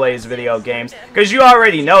somebody that plays video games. Because you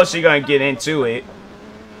already know she's going to get into it.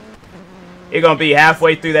 You're going to be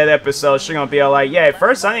halfway through that episode, she's going to be all like, yeah, at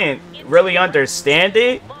first I didn't really understand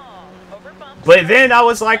it. But then I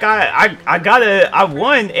was like, I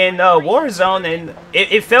won in Warzone, and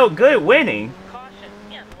it felt good winning.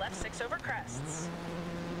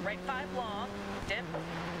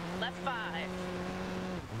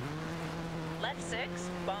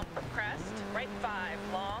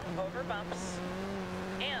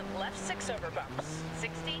 And left 6 over bumps.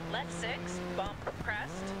 60, left 6, bump,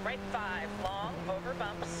 crest, right 5, long, over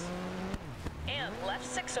bumps. And left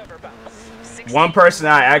 6 over bumps. 60, One person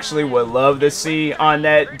I actually would love to see on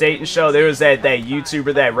that dating show, there was that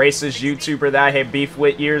YouTuber, that racist YouTuber that I had beef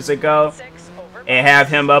with years ago, and have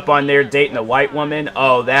him up on there dating a white woman.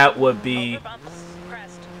 Oh, that would be...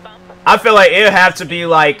 I feel like it would have to be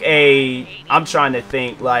like a... I'm trying to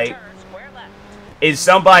think, like... is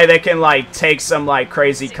somebody that can like take some like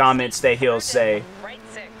crazy comments that he'll say.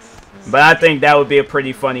 But I think that would be a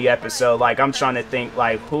pretty funny episode. Like, I'm trying to think,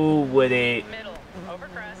 like, who would it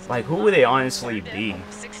honestly be?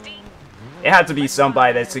 It had to be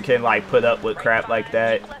somebody that can like put up with crap like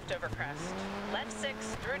that.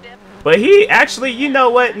 But he actually, you know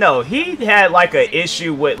what? No, he had like an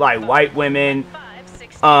issue with like white women,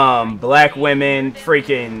 black women,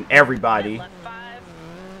 freaking everybody.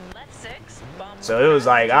 So it was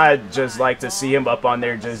like, I'd just like to see him up on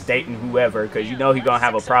there just dating whoever, because you know he's going to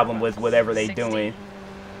have a problem with whatever they doing.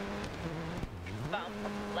 Bump,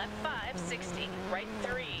 left 5, 60, right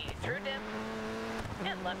 3, through dip,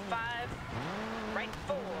 and left 5, right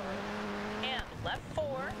 4, and left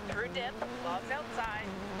 4, through dip, logs outside,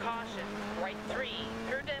 caution, right 3,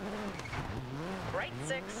 through dip, right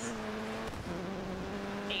 6,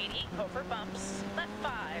 80, over bumps, left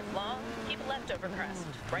 5, long, keep left over crest,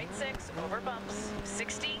 right 6, over bumps,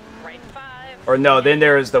 60, right 5. Or no, then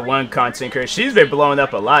there is the one content creator. She's been blowing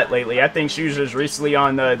up a lot lately. I think she was just recently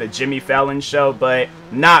on the Jimmy Fallon show, but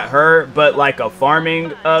not her, but like a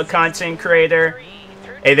farming content creator,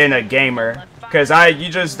 and then a gamer. Because you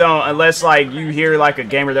just don't, unless like you hear like a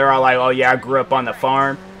gamer, they're all like, oh yeah, I grew up on the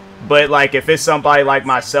farm. But like if it's somebody like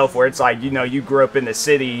myself where it's like, you know, you grew up in the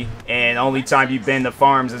city and only time you've been to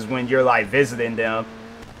farms is when you're like visiting them.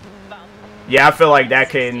 Yeah, I feel like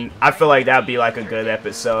that'd be like a good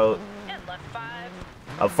episode.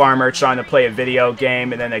 A farmer trying to play a video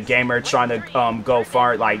game and then a gamer trying to go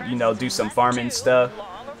farm, like, you know, do some farming stuff.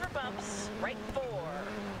 Long over bumps, right 4,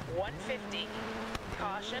 150,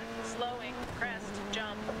 caution, slowing, crest,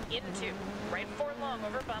 jump, into, right 4 long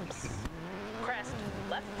over bumps, crest,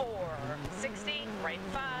 left 4, 60, right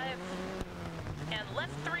 5, and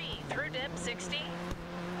left 3, through dip, 60,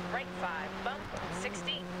 right 5, bump,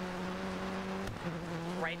 60,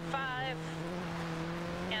 right 5,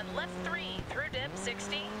 and left 3, through dip,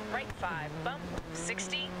 60, right 5, bump,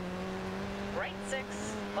 60, right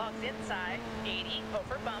 6, logs inside, 80,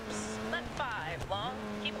 over bumps, left 5, long,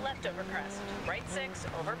 keep left over crest, right 6,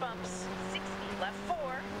 over bumps, 60, left 4,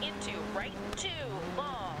 into, right 2,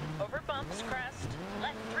 long, over bumps, crest,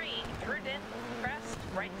 left 3, through dip, crest,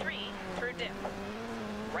 right 3, through dip,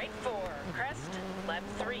 right 4, crest, left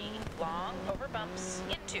 3, long, over bumps,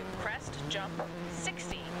 into, crest, jump,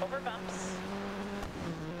 60, over bumps,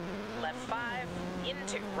 left 5,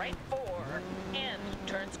 into, right 4, and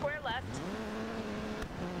turn square left,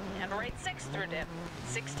 and right 6 through dip,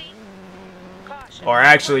 60, caution. Or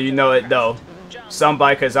actually, you know what, though,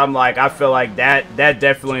 somebody, because I'm like, I feel like that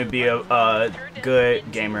definitely would be a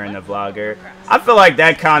good gamer and a vlogger. I feel like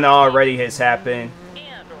that kind of already has happened.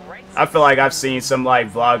 I feel like I've seen some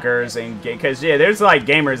like vloggers and because yeah, there's like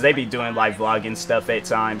gamers, they be doing like vlogging stuff at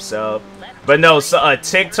times. So, but no, so a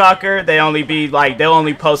TikToker, they'll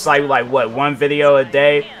only post like what, one video a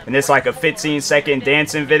day, and it's like a 15-second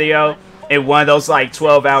dancing video, and one of those like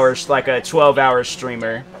 12 hours, like a 12-hour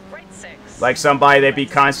streamer, like somebody that be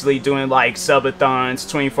constantly doing like subathons,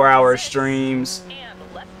 24-hour streams,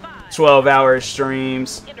 12-hour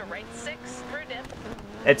streams.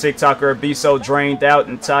 That TikToker would be so drained out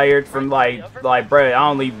and tired from like bro, I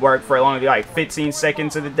only work for only like 15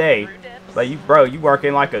 seconds of the day. Like you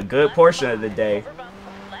working like a good portion of the day.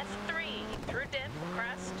 Left 3, through dip,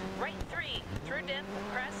 crest, right 3, through dip,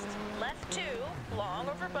 crest, left 2, long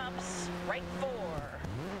over bumps, right 4.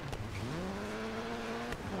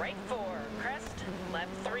 Right 4, crest,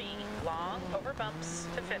 left 3, long over bumps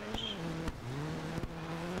to finish.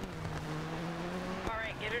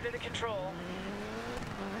 Alright, get her to the control.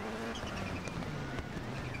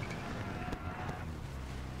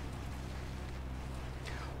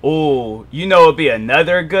 Ooh, you know it'd be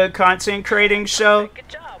another good content creating show? Good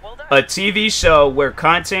job, well done. A TV show where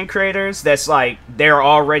content creators that's like they're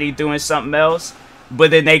already doing something else, but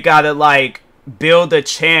then they gotta like build a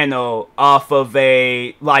channel off of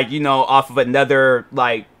another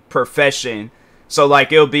like profession. So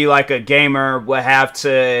like it'll be like a gamer will have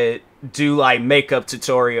to do like makeup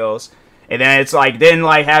tutorials. And then it's like,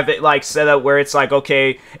 have it like set up where it's like,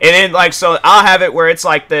 okay, and then like, so I'll have it where it's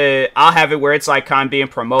like kind of being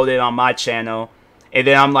promoted on my channel. And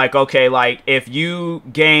then I'm like, okay, like if you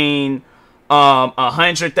gain,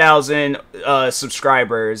 100,000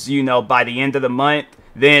 subscribers, you know, by the end of the month,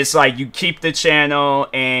 then it's like you keep the channel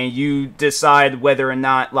and you decide whether or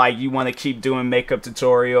not like you want to keep doing makeup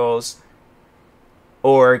tutorials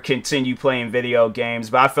or continue playing video games.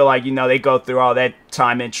 But I feel like, you know, they go through all that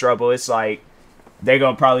time and trouble. It's like they're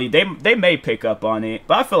gonna probably they may pick up on it,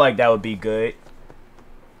 but I feel like that would be good.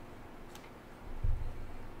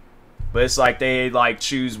 But it's like they like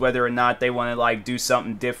choose whether or not they want to like do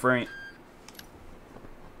something different.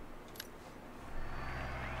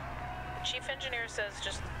 Chief engineer says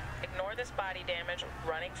just ignore this body damage,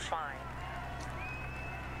 running fine.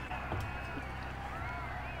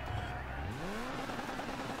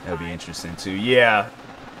 That'll be interesting too. Yeah.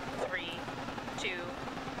 3, 2,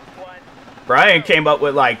 1. Brian came up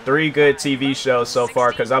with like 3 good TV shows so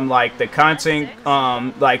far, because I'm like the content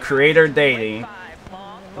like creator dating.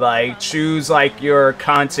 Like choose like your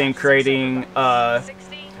content creating oh,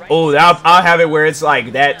 I'll have it where it's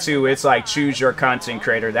like that too. It's like choose your content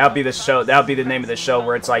creator. That'll be the show. That'll be the name of the show,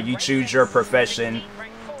 where it's like you choose your profession.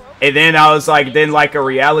 And then I was like, then like a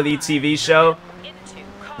reality TV show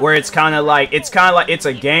where it's kind of like it's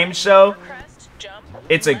a game show.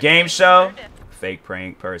 It's a game show. Fake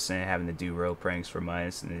prank person having to do real pranks for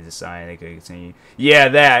months and they decide they could continue. Yeah,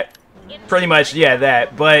 that. Pretty much, yeah,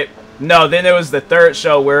 that. But no, then there was the third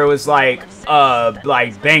show where it was like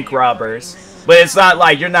bank robbers. But it's not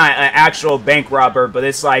like you're not an actual bank robber, but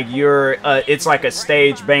it's like you're it's like a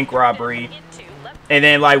staged bank robbery. And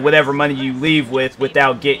then like whatever money you leave with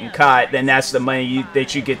without getting caught, then that's the money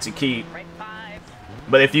that you get to keep.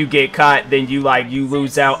 But if you get caught, then you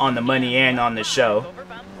lose out on the money and on the show.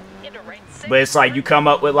 But it's like you come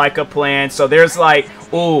up with like a plan. So there's like,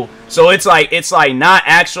 ooh, so it's like not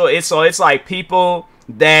actual. It's like people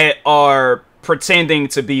that are pretending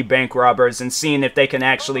to be bank robbers and seeing if they can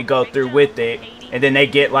actually go through with it. And then they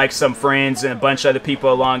get like some friends and a bunch of other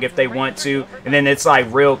people along if they want to. And then it's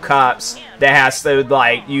like real cops that has to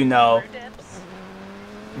like, you know,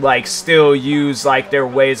 like still use like their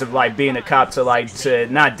ways of like being a cop to like to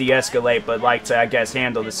not de-escalate, but like to, I guess,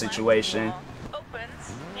 handle the situation.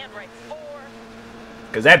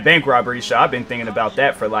 Because that bank robbery show, I've been thinking about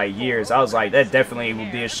that for like years. I was like, that definitely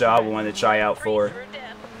would be a show I would want to try out for.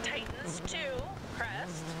 Titans 2,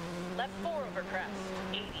 crest, left 4 over crest,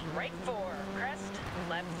 80, right 4, crest,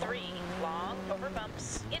 left 3, long, over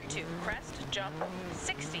bumps, into, crest, jump,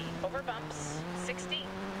 60, over bumps, 60,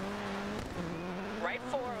 right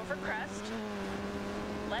 4 over crest,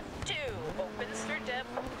 left 2, opens through dip,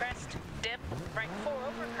 crest, dip, right 4 over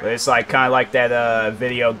crest. But it's like kind of like that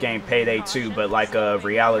video game Payday 2, but like a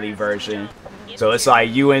reality version. So it's like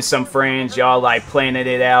you and some friends, y'all like planning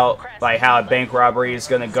it out, like how a bank robbery is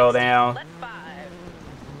gonna go down.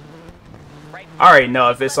 I already know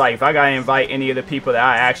if it's like, if I gotta invite any of the people that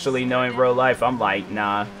I actually know in real life, I'm like,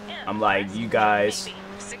 nah. I'm like, you guys.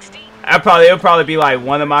 It'll probably be like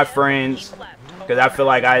one of my friends, because I feel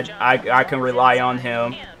like I can rely on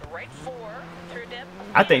him.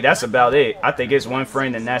 I think that's about it. I think it's one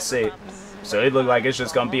friend and that's it. So it looked like it's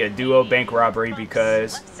just gonna be a duo bank robbery,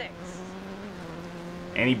 because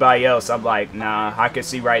anybody else, I'm like, nah. I can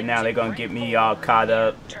see right now they're gonna get me all caught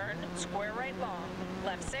up. Turn, square right long,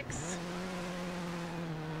 left 6,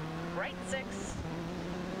 right 6,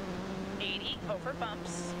 80 over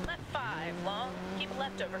bumps, left 5 long, keep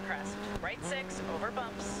left over crest, right 6 over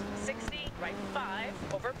bumps, 60, right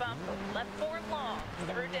 5 over bump, left 4 long,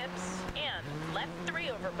 through dips, and left 3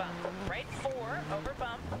 over bump, right 4 over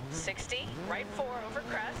bump, 60, right 4 over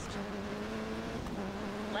crest,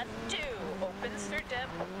 left 2 opens through dip,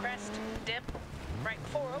 crest, dip, right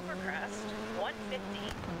 4 over crest,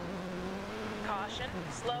 150, caution,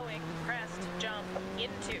 slowing, crest, jump,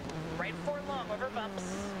 into, right 4 long over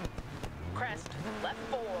bumps, crest, left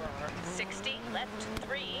 4, 60, left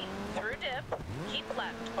 3, through dip, keep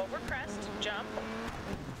left over crest, jump,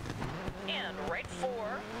 and right 4,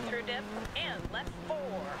 through dip, and left 4,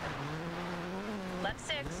 left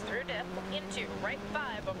 6, through dip, into, right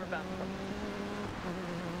 5 over bump,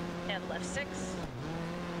 and left 6,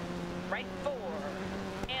 right 4,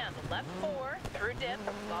 and left 4, through dip,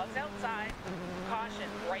 logs outside, caution,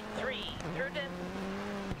 right 3, through dip,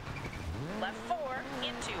 left 4,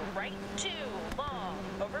 into, right 2, long,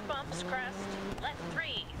 over bumps, crest, left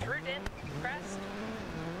 3, through dip, crest,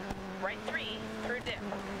 right 3, through dip,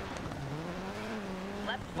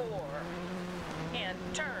 left 4, and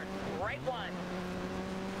turn, right 1,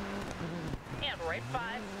 and right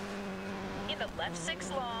 5, into left 6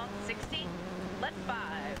 long, 60, left 5,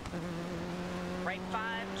 right 5,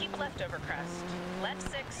 keep left over crest, left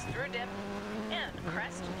 6 through dip, and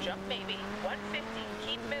crest, jump maybe, 150,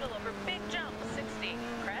 keep middle over big jump, 60,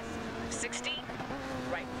 crest, 60,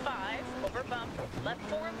 bump, left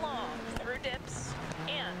 4 long, through dips,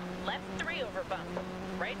 and left 3 over bump,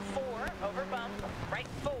 right 4 over bump, right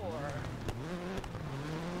 4,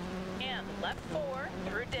 and left 4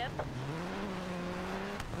 through dip,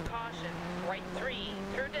 caution, right 3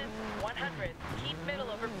 through dip, 100, keep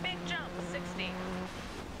middle over big jump, 60,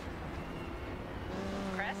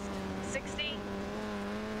 crest, 60,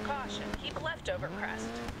 caution, keep left over crest,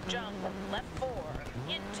 jump, left 4,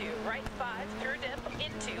 into right 5 through dip,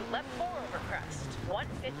 into left 4 over crest,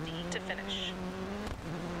 150 to finish.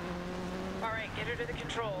 Alright, get her to the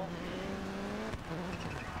control.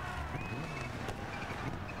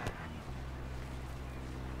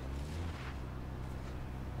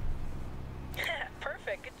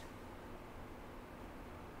 Perfect.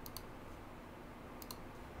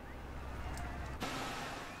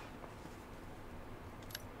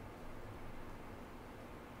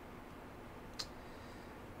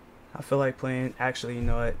 I feel like playing. Actually, you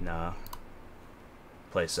know what? Nah.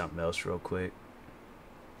 Play something else real quick.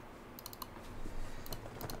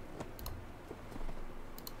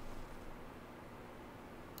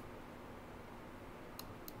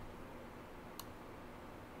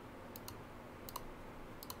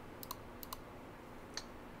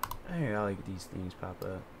 Hey, I like these things pop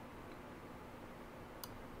up.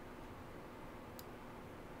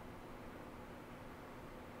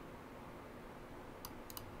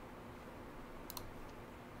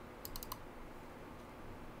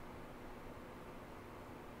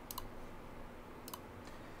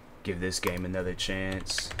 Give this game another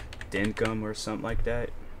chance. DINKUM or something like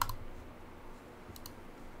that.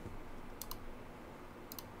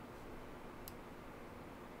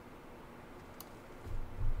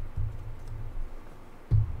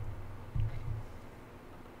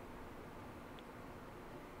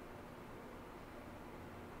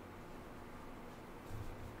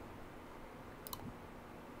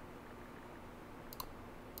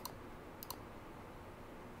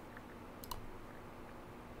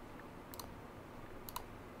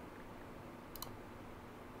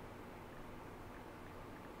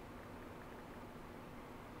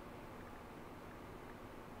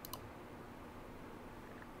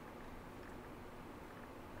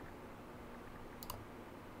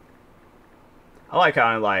 I like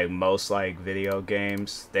how in like most like video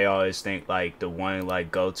games, they always think like the one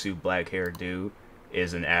like go-to black hair dude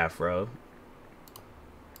is an afro.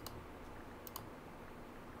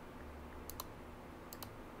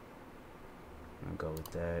 I'll go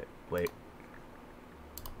with that. Wait.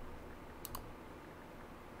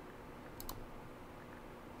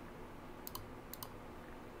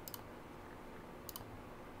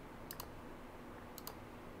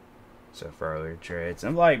 So further dreads.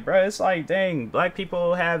 I'm like, bro, it's like, dang, black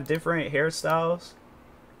people have different hairstyles.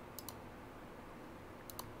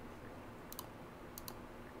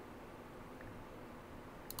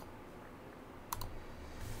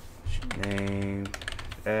 Should name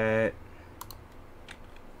that.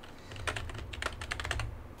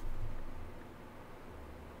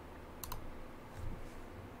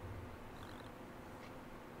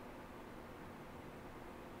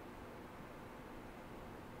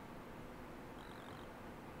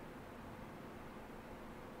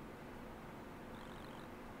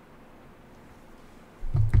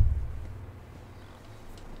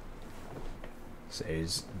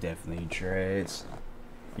 Says definitely dreads.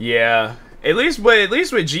 Yeah, at least with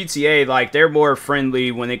GTA, like they're more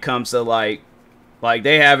friendly when it comes to like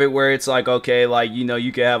they have it where it's like, okay, like, you know,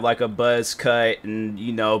 you can have like a buzz cut and,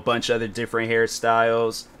 you know, a bunch of other different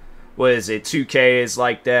hairstyles. What is it? 2K is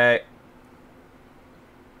like that.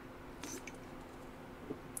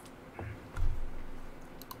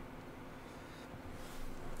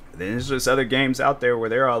 Then there's just other games out there where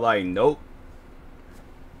they're all like, nope.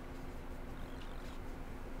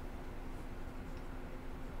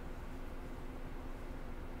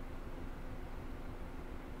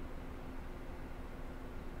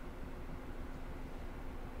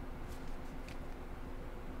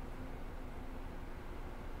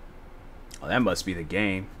 Oh, that must be the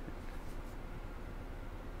game.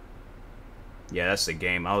 Yeah, that's the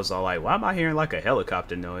game. I was all like, why am I hearing like a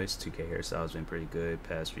helicopter noise? 2K hairstyle's been pretty good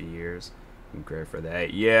past few years. I'm great for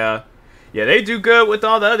that. Yeah. Yeah, they do good with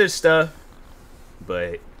all the other stuff.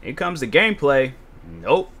 But it comes to gameplay.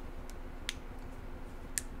 Nope.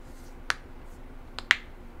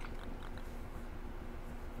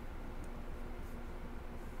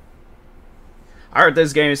 I heard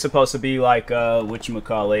this game is supposed to be like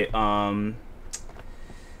whatchamacallit,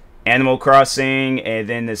 Animal Crossing, and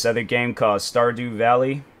then this other game called Stardew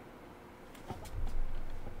Valley.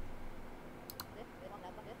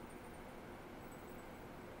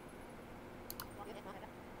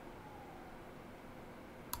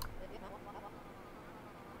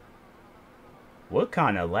 What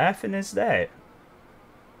kind of laughing is that?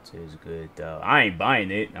 It's good though. I ain't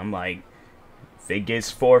buying it. I'm like, if it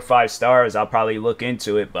gets 4 or 5 stars, I'll probably look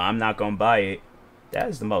into it, but I'm not gonna buy it. That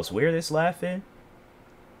is the most weirdest laughing.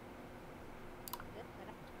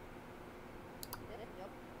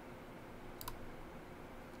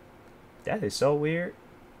 That is so weird.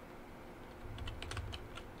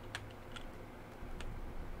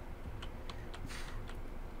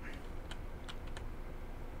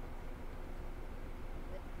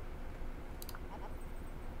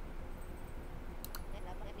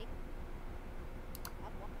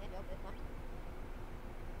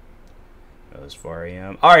 It was 4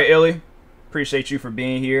 a.m. All right, Illy. Appreciate you for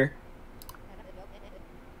being here.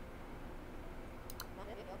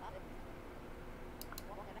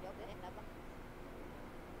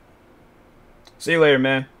 See you later,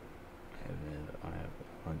 man. I have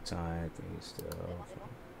one time. I think it's still.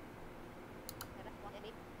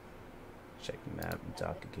 Check the map and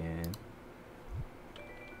talk again.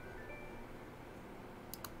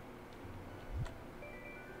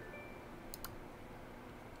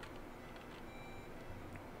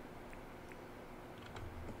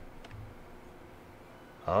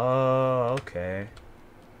 Oh, okay.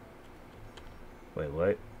 Wait,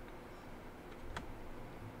 what?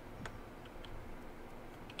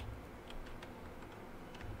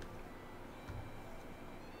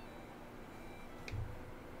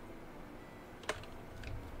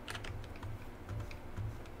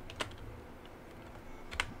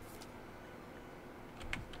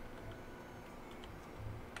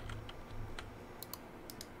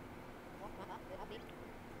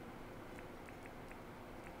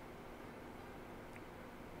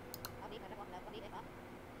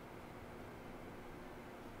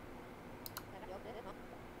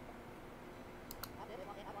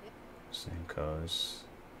 Same cause.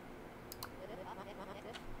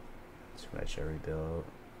 Switch or rebuild.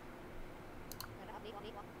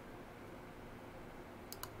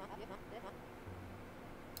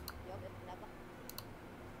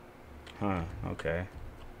 Huh, okay.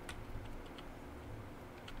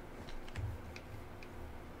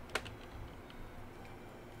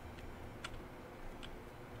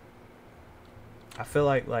 I feel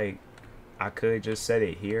like I could just set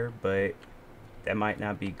it here, but that might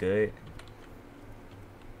not be good.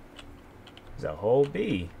 There's a whole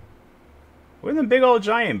bee. What are them big old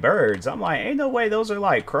giant birds? I'm like, ain't no way those are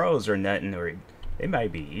like crows or nothing, or they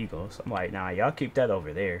might be eagles. I'm like, nah, y'all keep that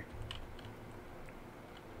over there.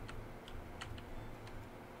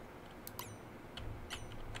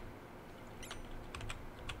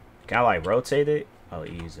 Can I like rotate it? Oh,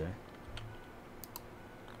 easy.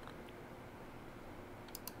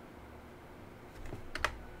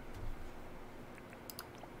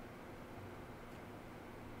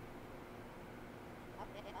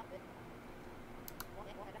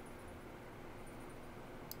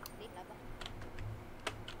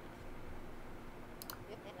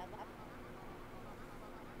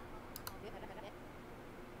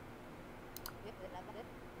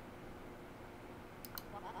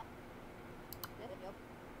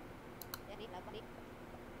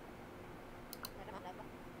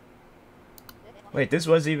 Wait, this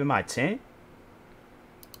wasn't even my tent?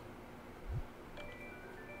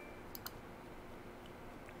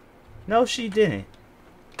 No, she didn't.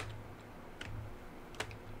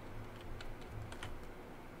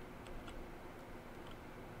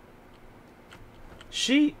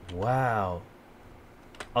 Wow.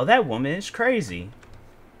 Oh, that woman is crazy.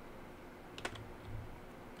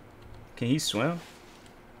 Can he swim?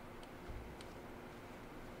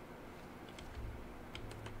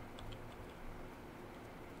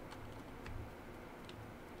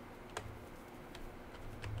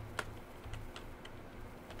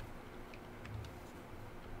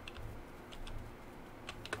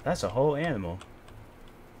 That's a whole animal.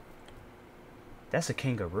 That's a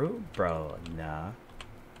kangaroo? Bro, nah.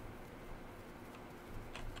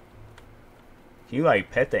 Can you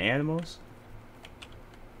like pet the animals?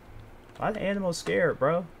 Why are the animals scared,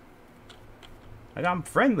 bro? Like, I'm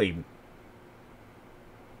friendly.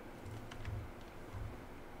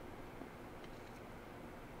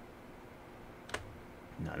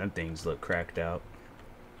 Nah, them things look cracked out.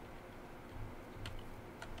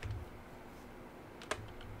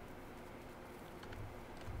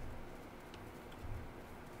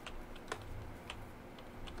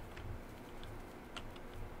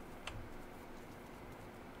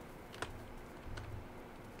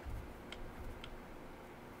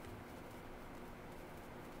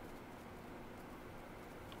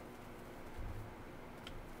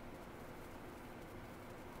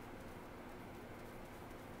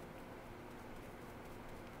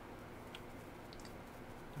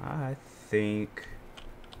 think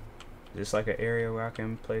just like an area where I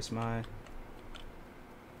can place my.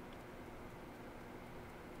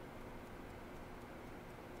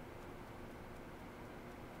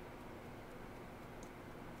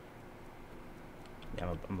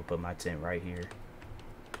 Yeah, I'm gonna put my tent right here.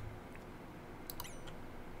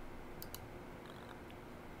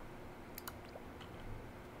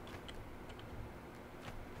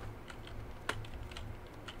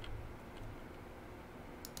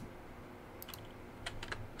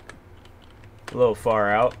 A little far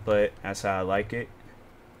out, but that's how I like it.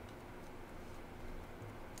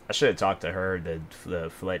 I should have talked to her, the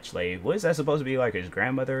Fletch lady. What is that supposed to be, like his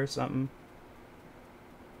grandmother or something?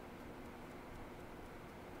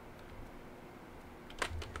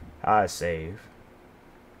 I save.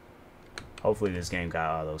 Hopefully this game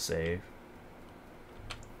got auto save.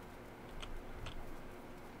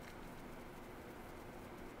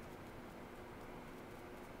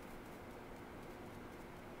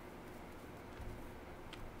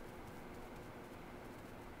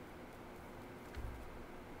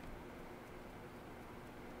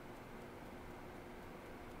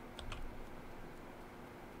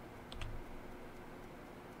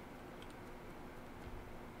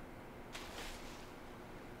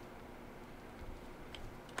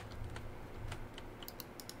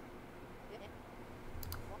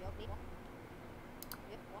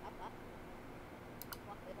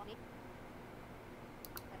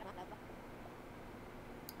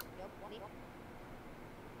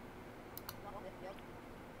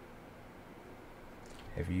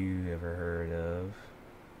 Have you ever heard of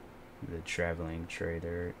the traveling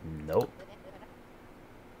trader? Nope.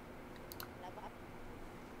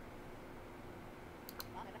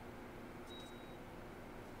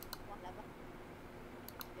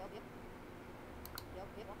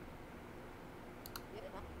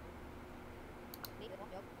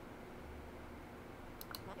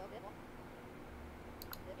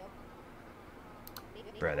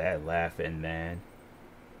 Bro, that laughing, man.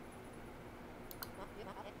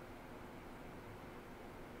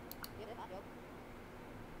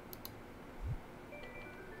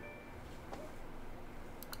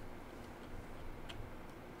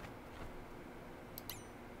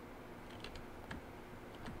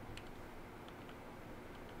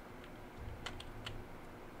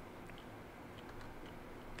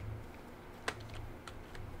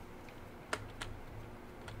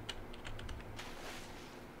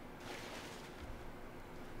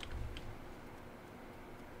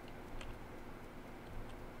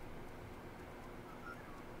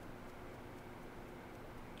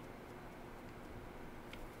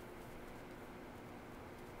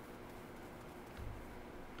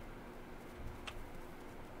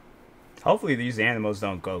 Hopefully these animals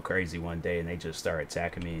don't go crazy one day and they just start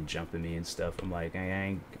attacking me and jumping me and stuff. I'm like,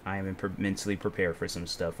 I ain't mentally prepared for some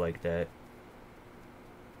stuff like that.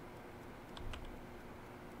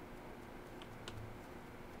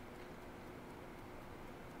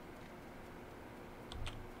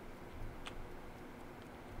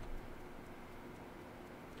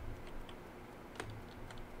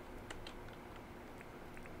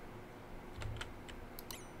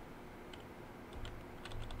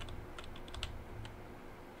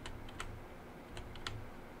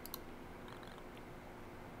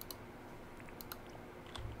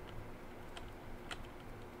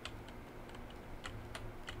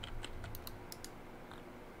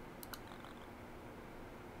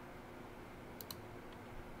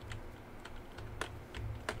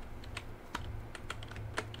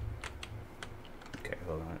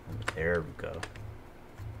 Hold on. There we go.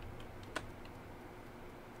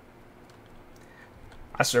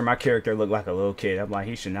 I swear my character looked like a little kid. I'm like,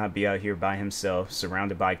 he should not be out here by himself,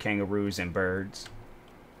 surrounded by kangaroos and birds.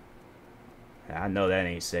 I know that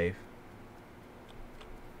ain't safe.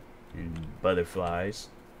 And butterflies.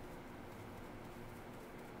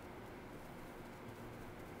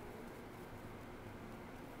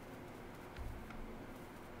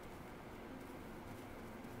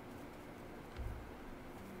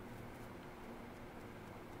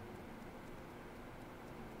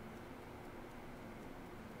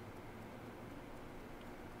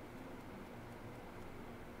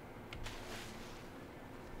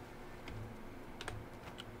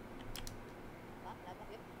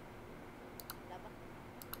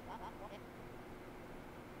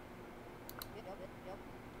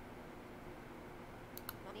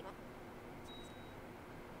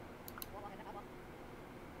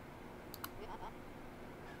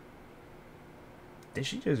 Did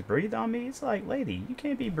she just breathe on me? It's like, lady, you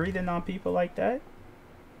can't be breathing on people like that.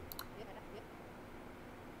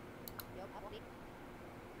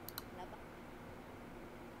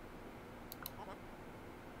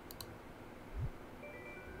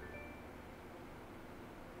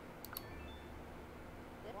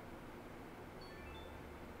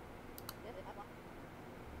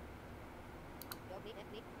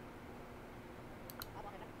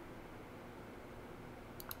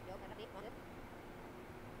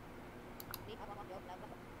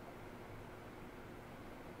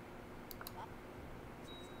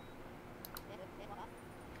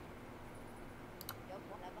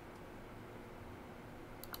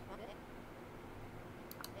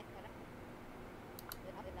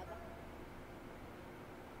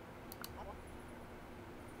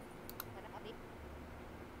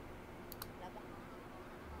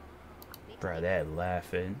 Bro, that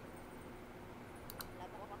laughing.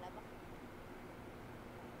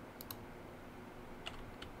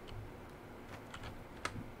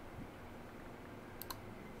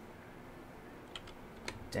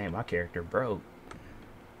 Damn, my character broke.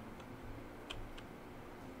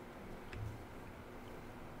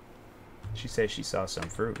 She said she saw some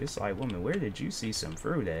fruit. It's like, woman, where did you see some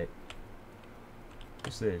fruit at?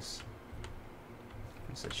 What's this?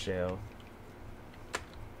 It's a shell.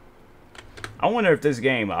 I wonder if this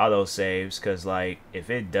game auto saves, cause like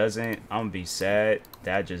if it doesn't, I'm gonna be sad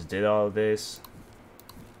that I just did all of this.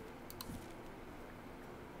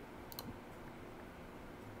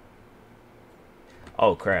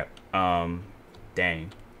 Oh crap.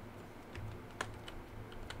 Dang.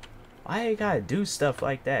 Why you gotta do stuff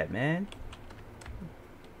like that, man?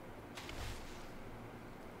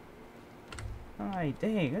 Like,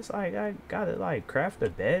 dang, it's like I gotta like craft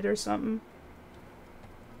a bed or something.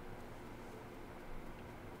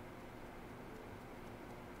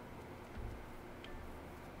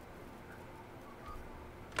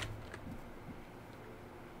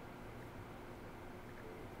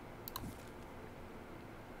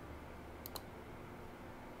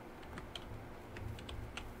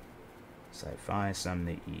 It's like find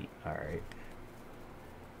something to eat. Alright.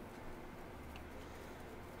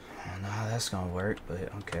 I don't know how that's gonna work,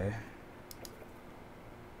 but okay.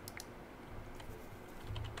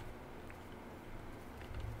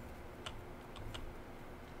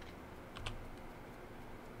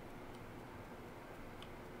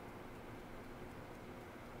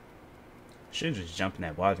 Should just jump in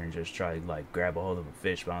that water and just try to like grab a hold of a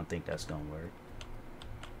fish, but I don't think that's gonna work.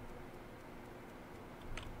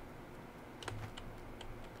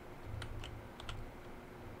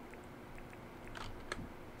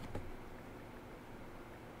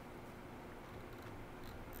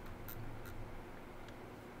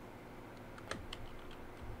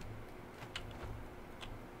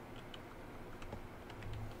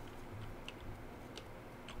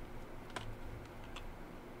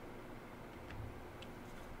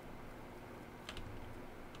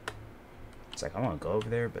 It's like I want to go over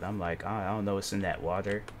there, but I'm like, I don't know what's in that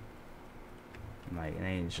water. I'm like, it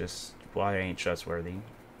ain't just water ain't trustworthy.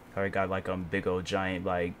 I already got like big old giant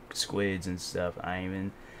like squids and stuff. I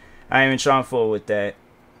ain't even trying to fool with that.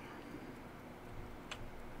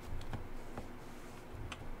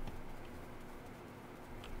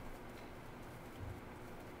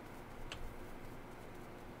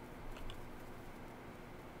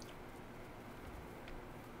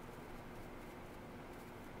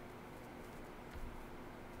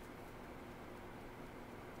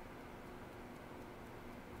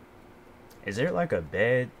 Is there like a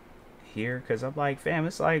bed here? Because I'm like, fam,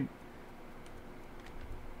 it's like...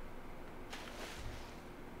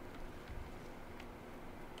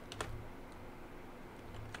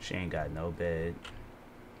 She ain't got no bed.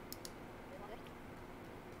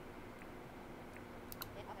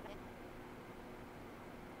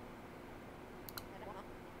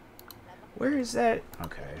 Where is that?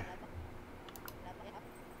 Okay.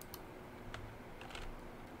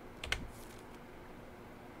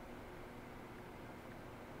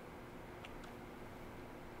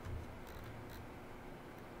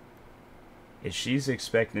 If she's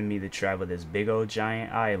expecting me to travel this big old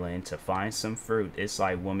giant island to find some fruit, it's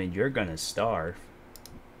like, woman, you're gonna starve.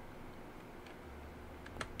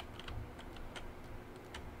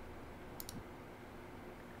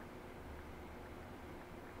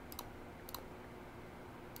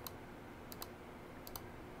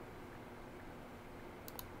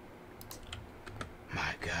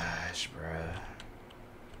 My gosh, bruh.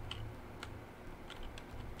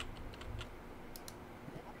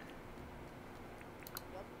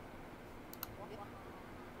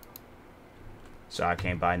 So I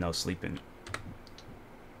can't buy no sleeping.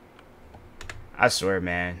 I swear,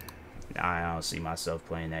 man, I don't see myself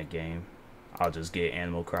playing that game. I'll just get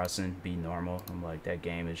Animal Crossing, be normal. I'm like, that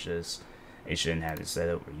game is just, they shouldn't have it set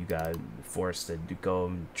up where you got forced to go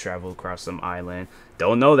and travel across some island.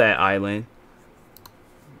 Don't know that island.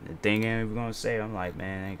 The thing ain't even gonna say, I'm like,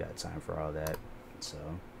 man, I ain't got time for all that. So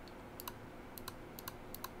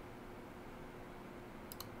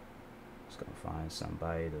just gonna find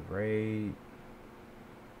somebody to raid.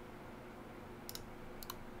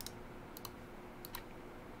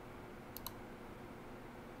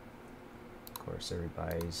 course,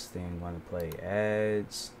 everybody's thing want to play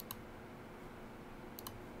ads.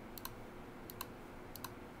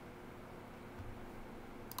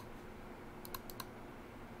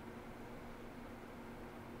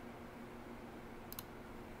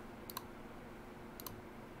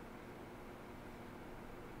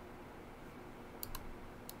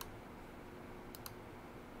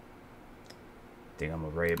 I think I'm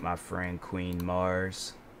gonna raid my friend Queen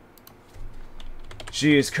Mars.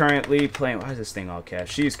 She is currently playing. Why is this thing all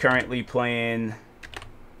cash? She's currently playing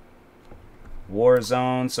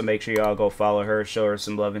Warzone, so make sure y'all go follow her, show her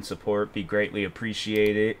some love and support. Be greatly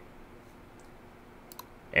appreciated.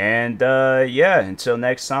 And yeah, until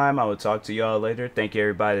next time, I will talk to y'all later. Thank you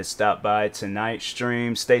everybody that stopped by tonight's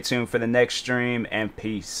stream. Stay tuned for the next stream, and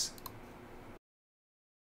peace.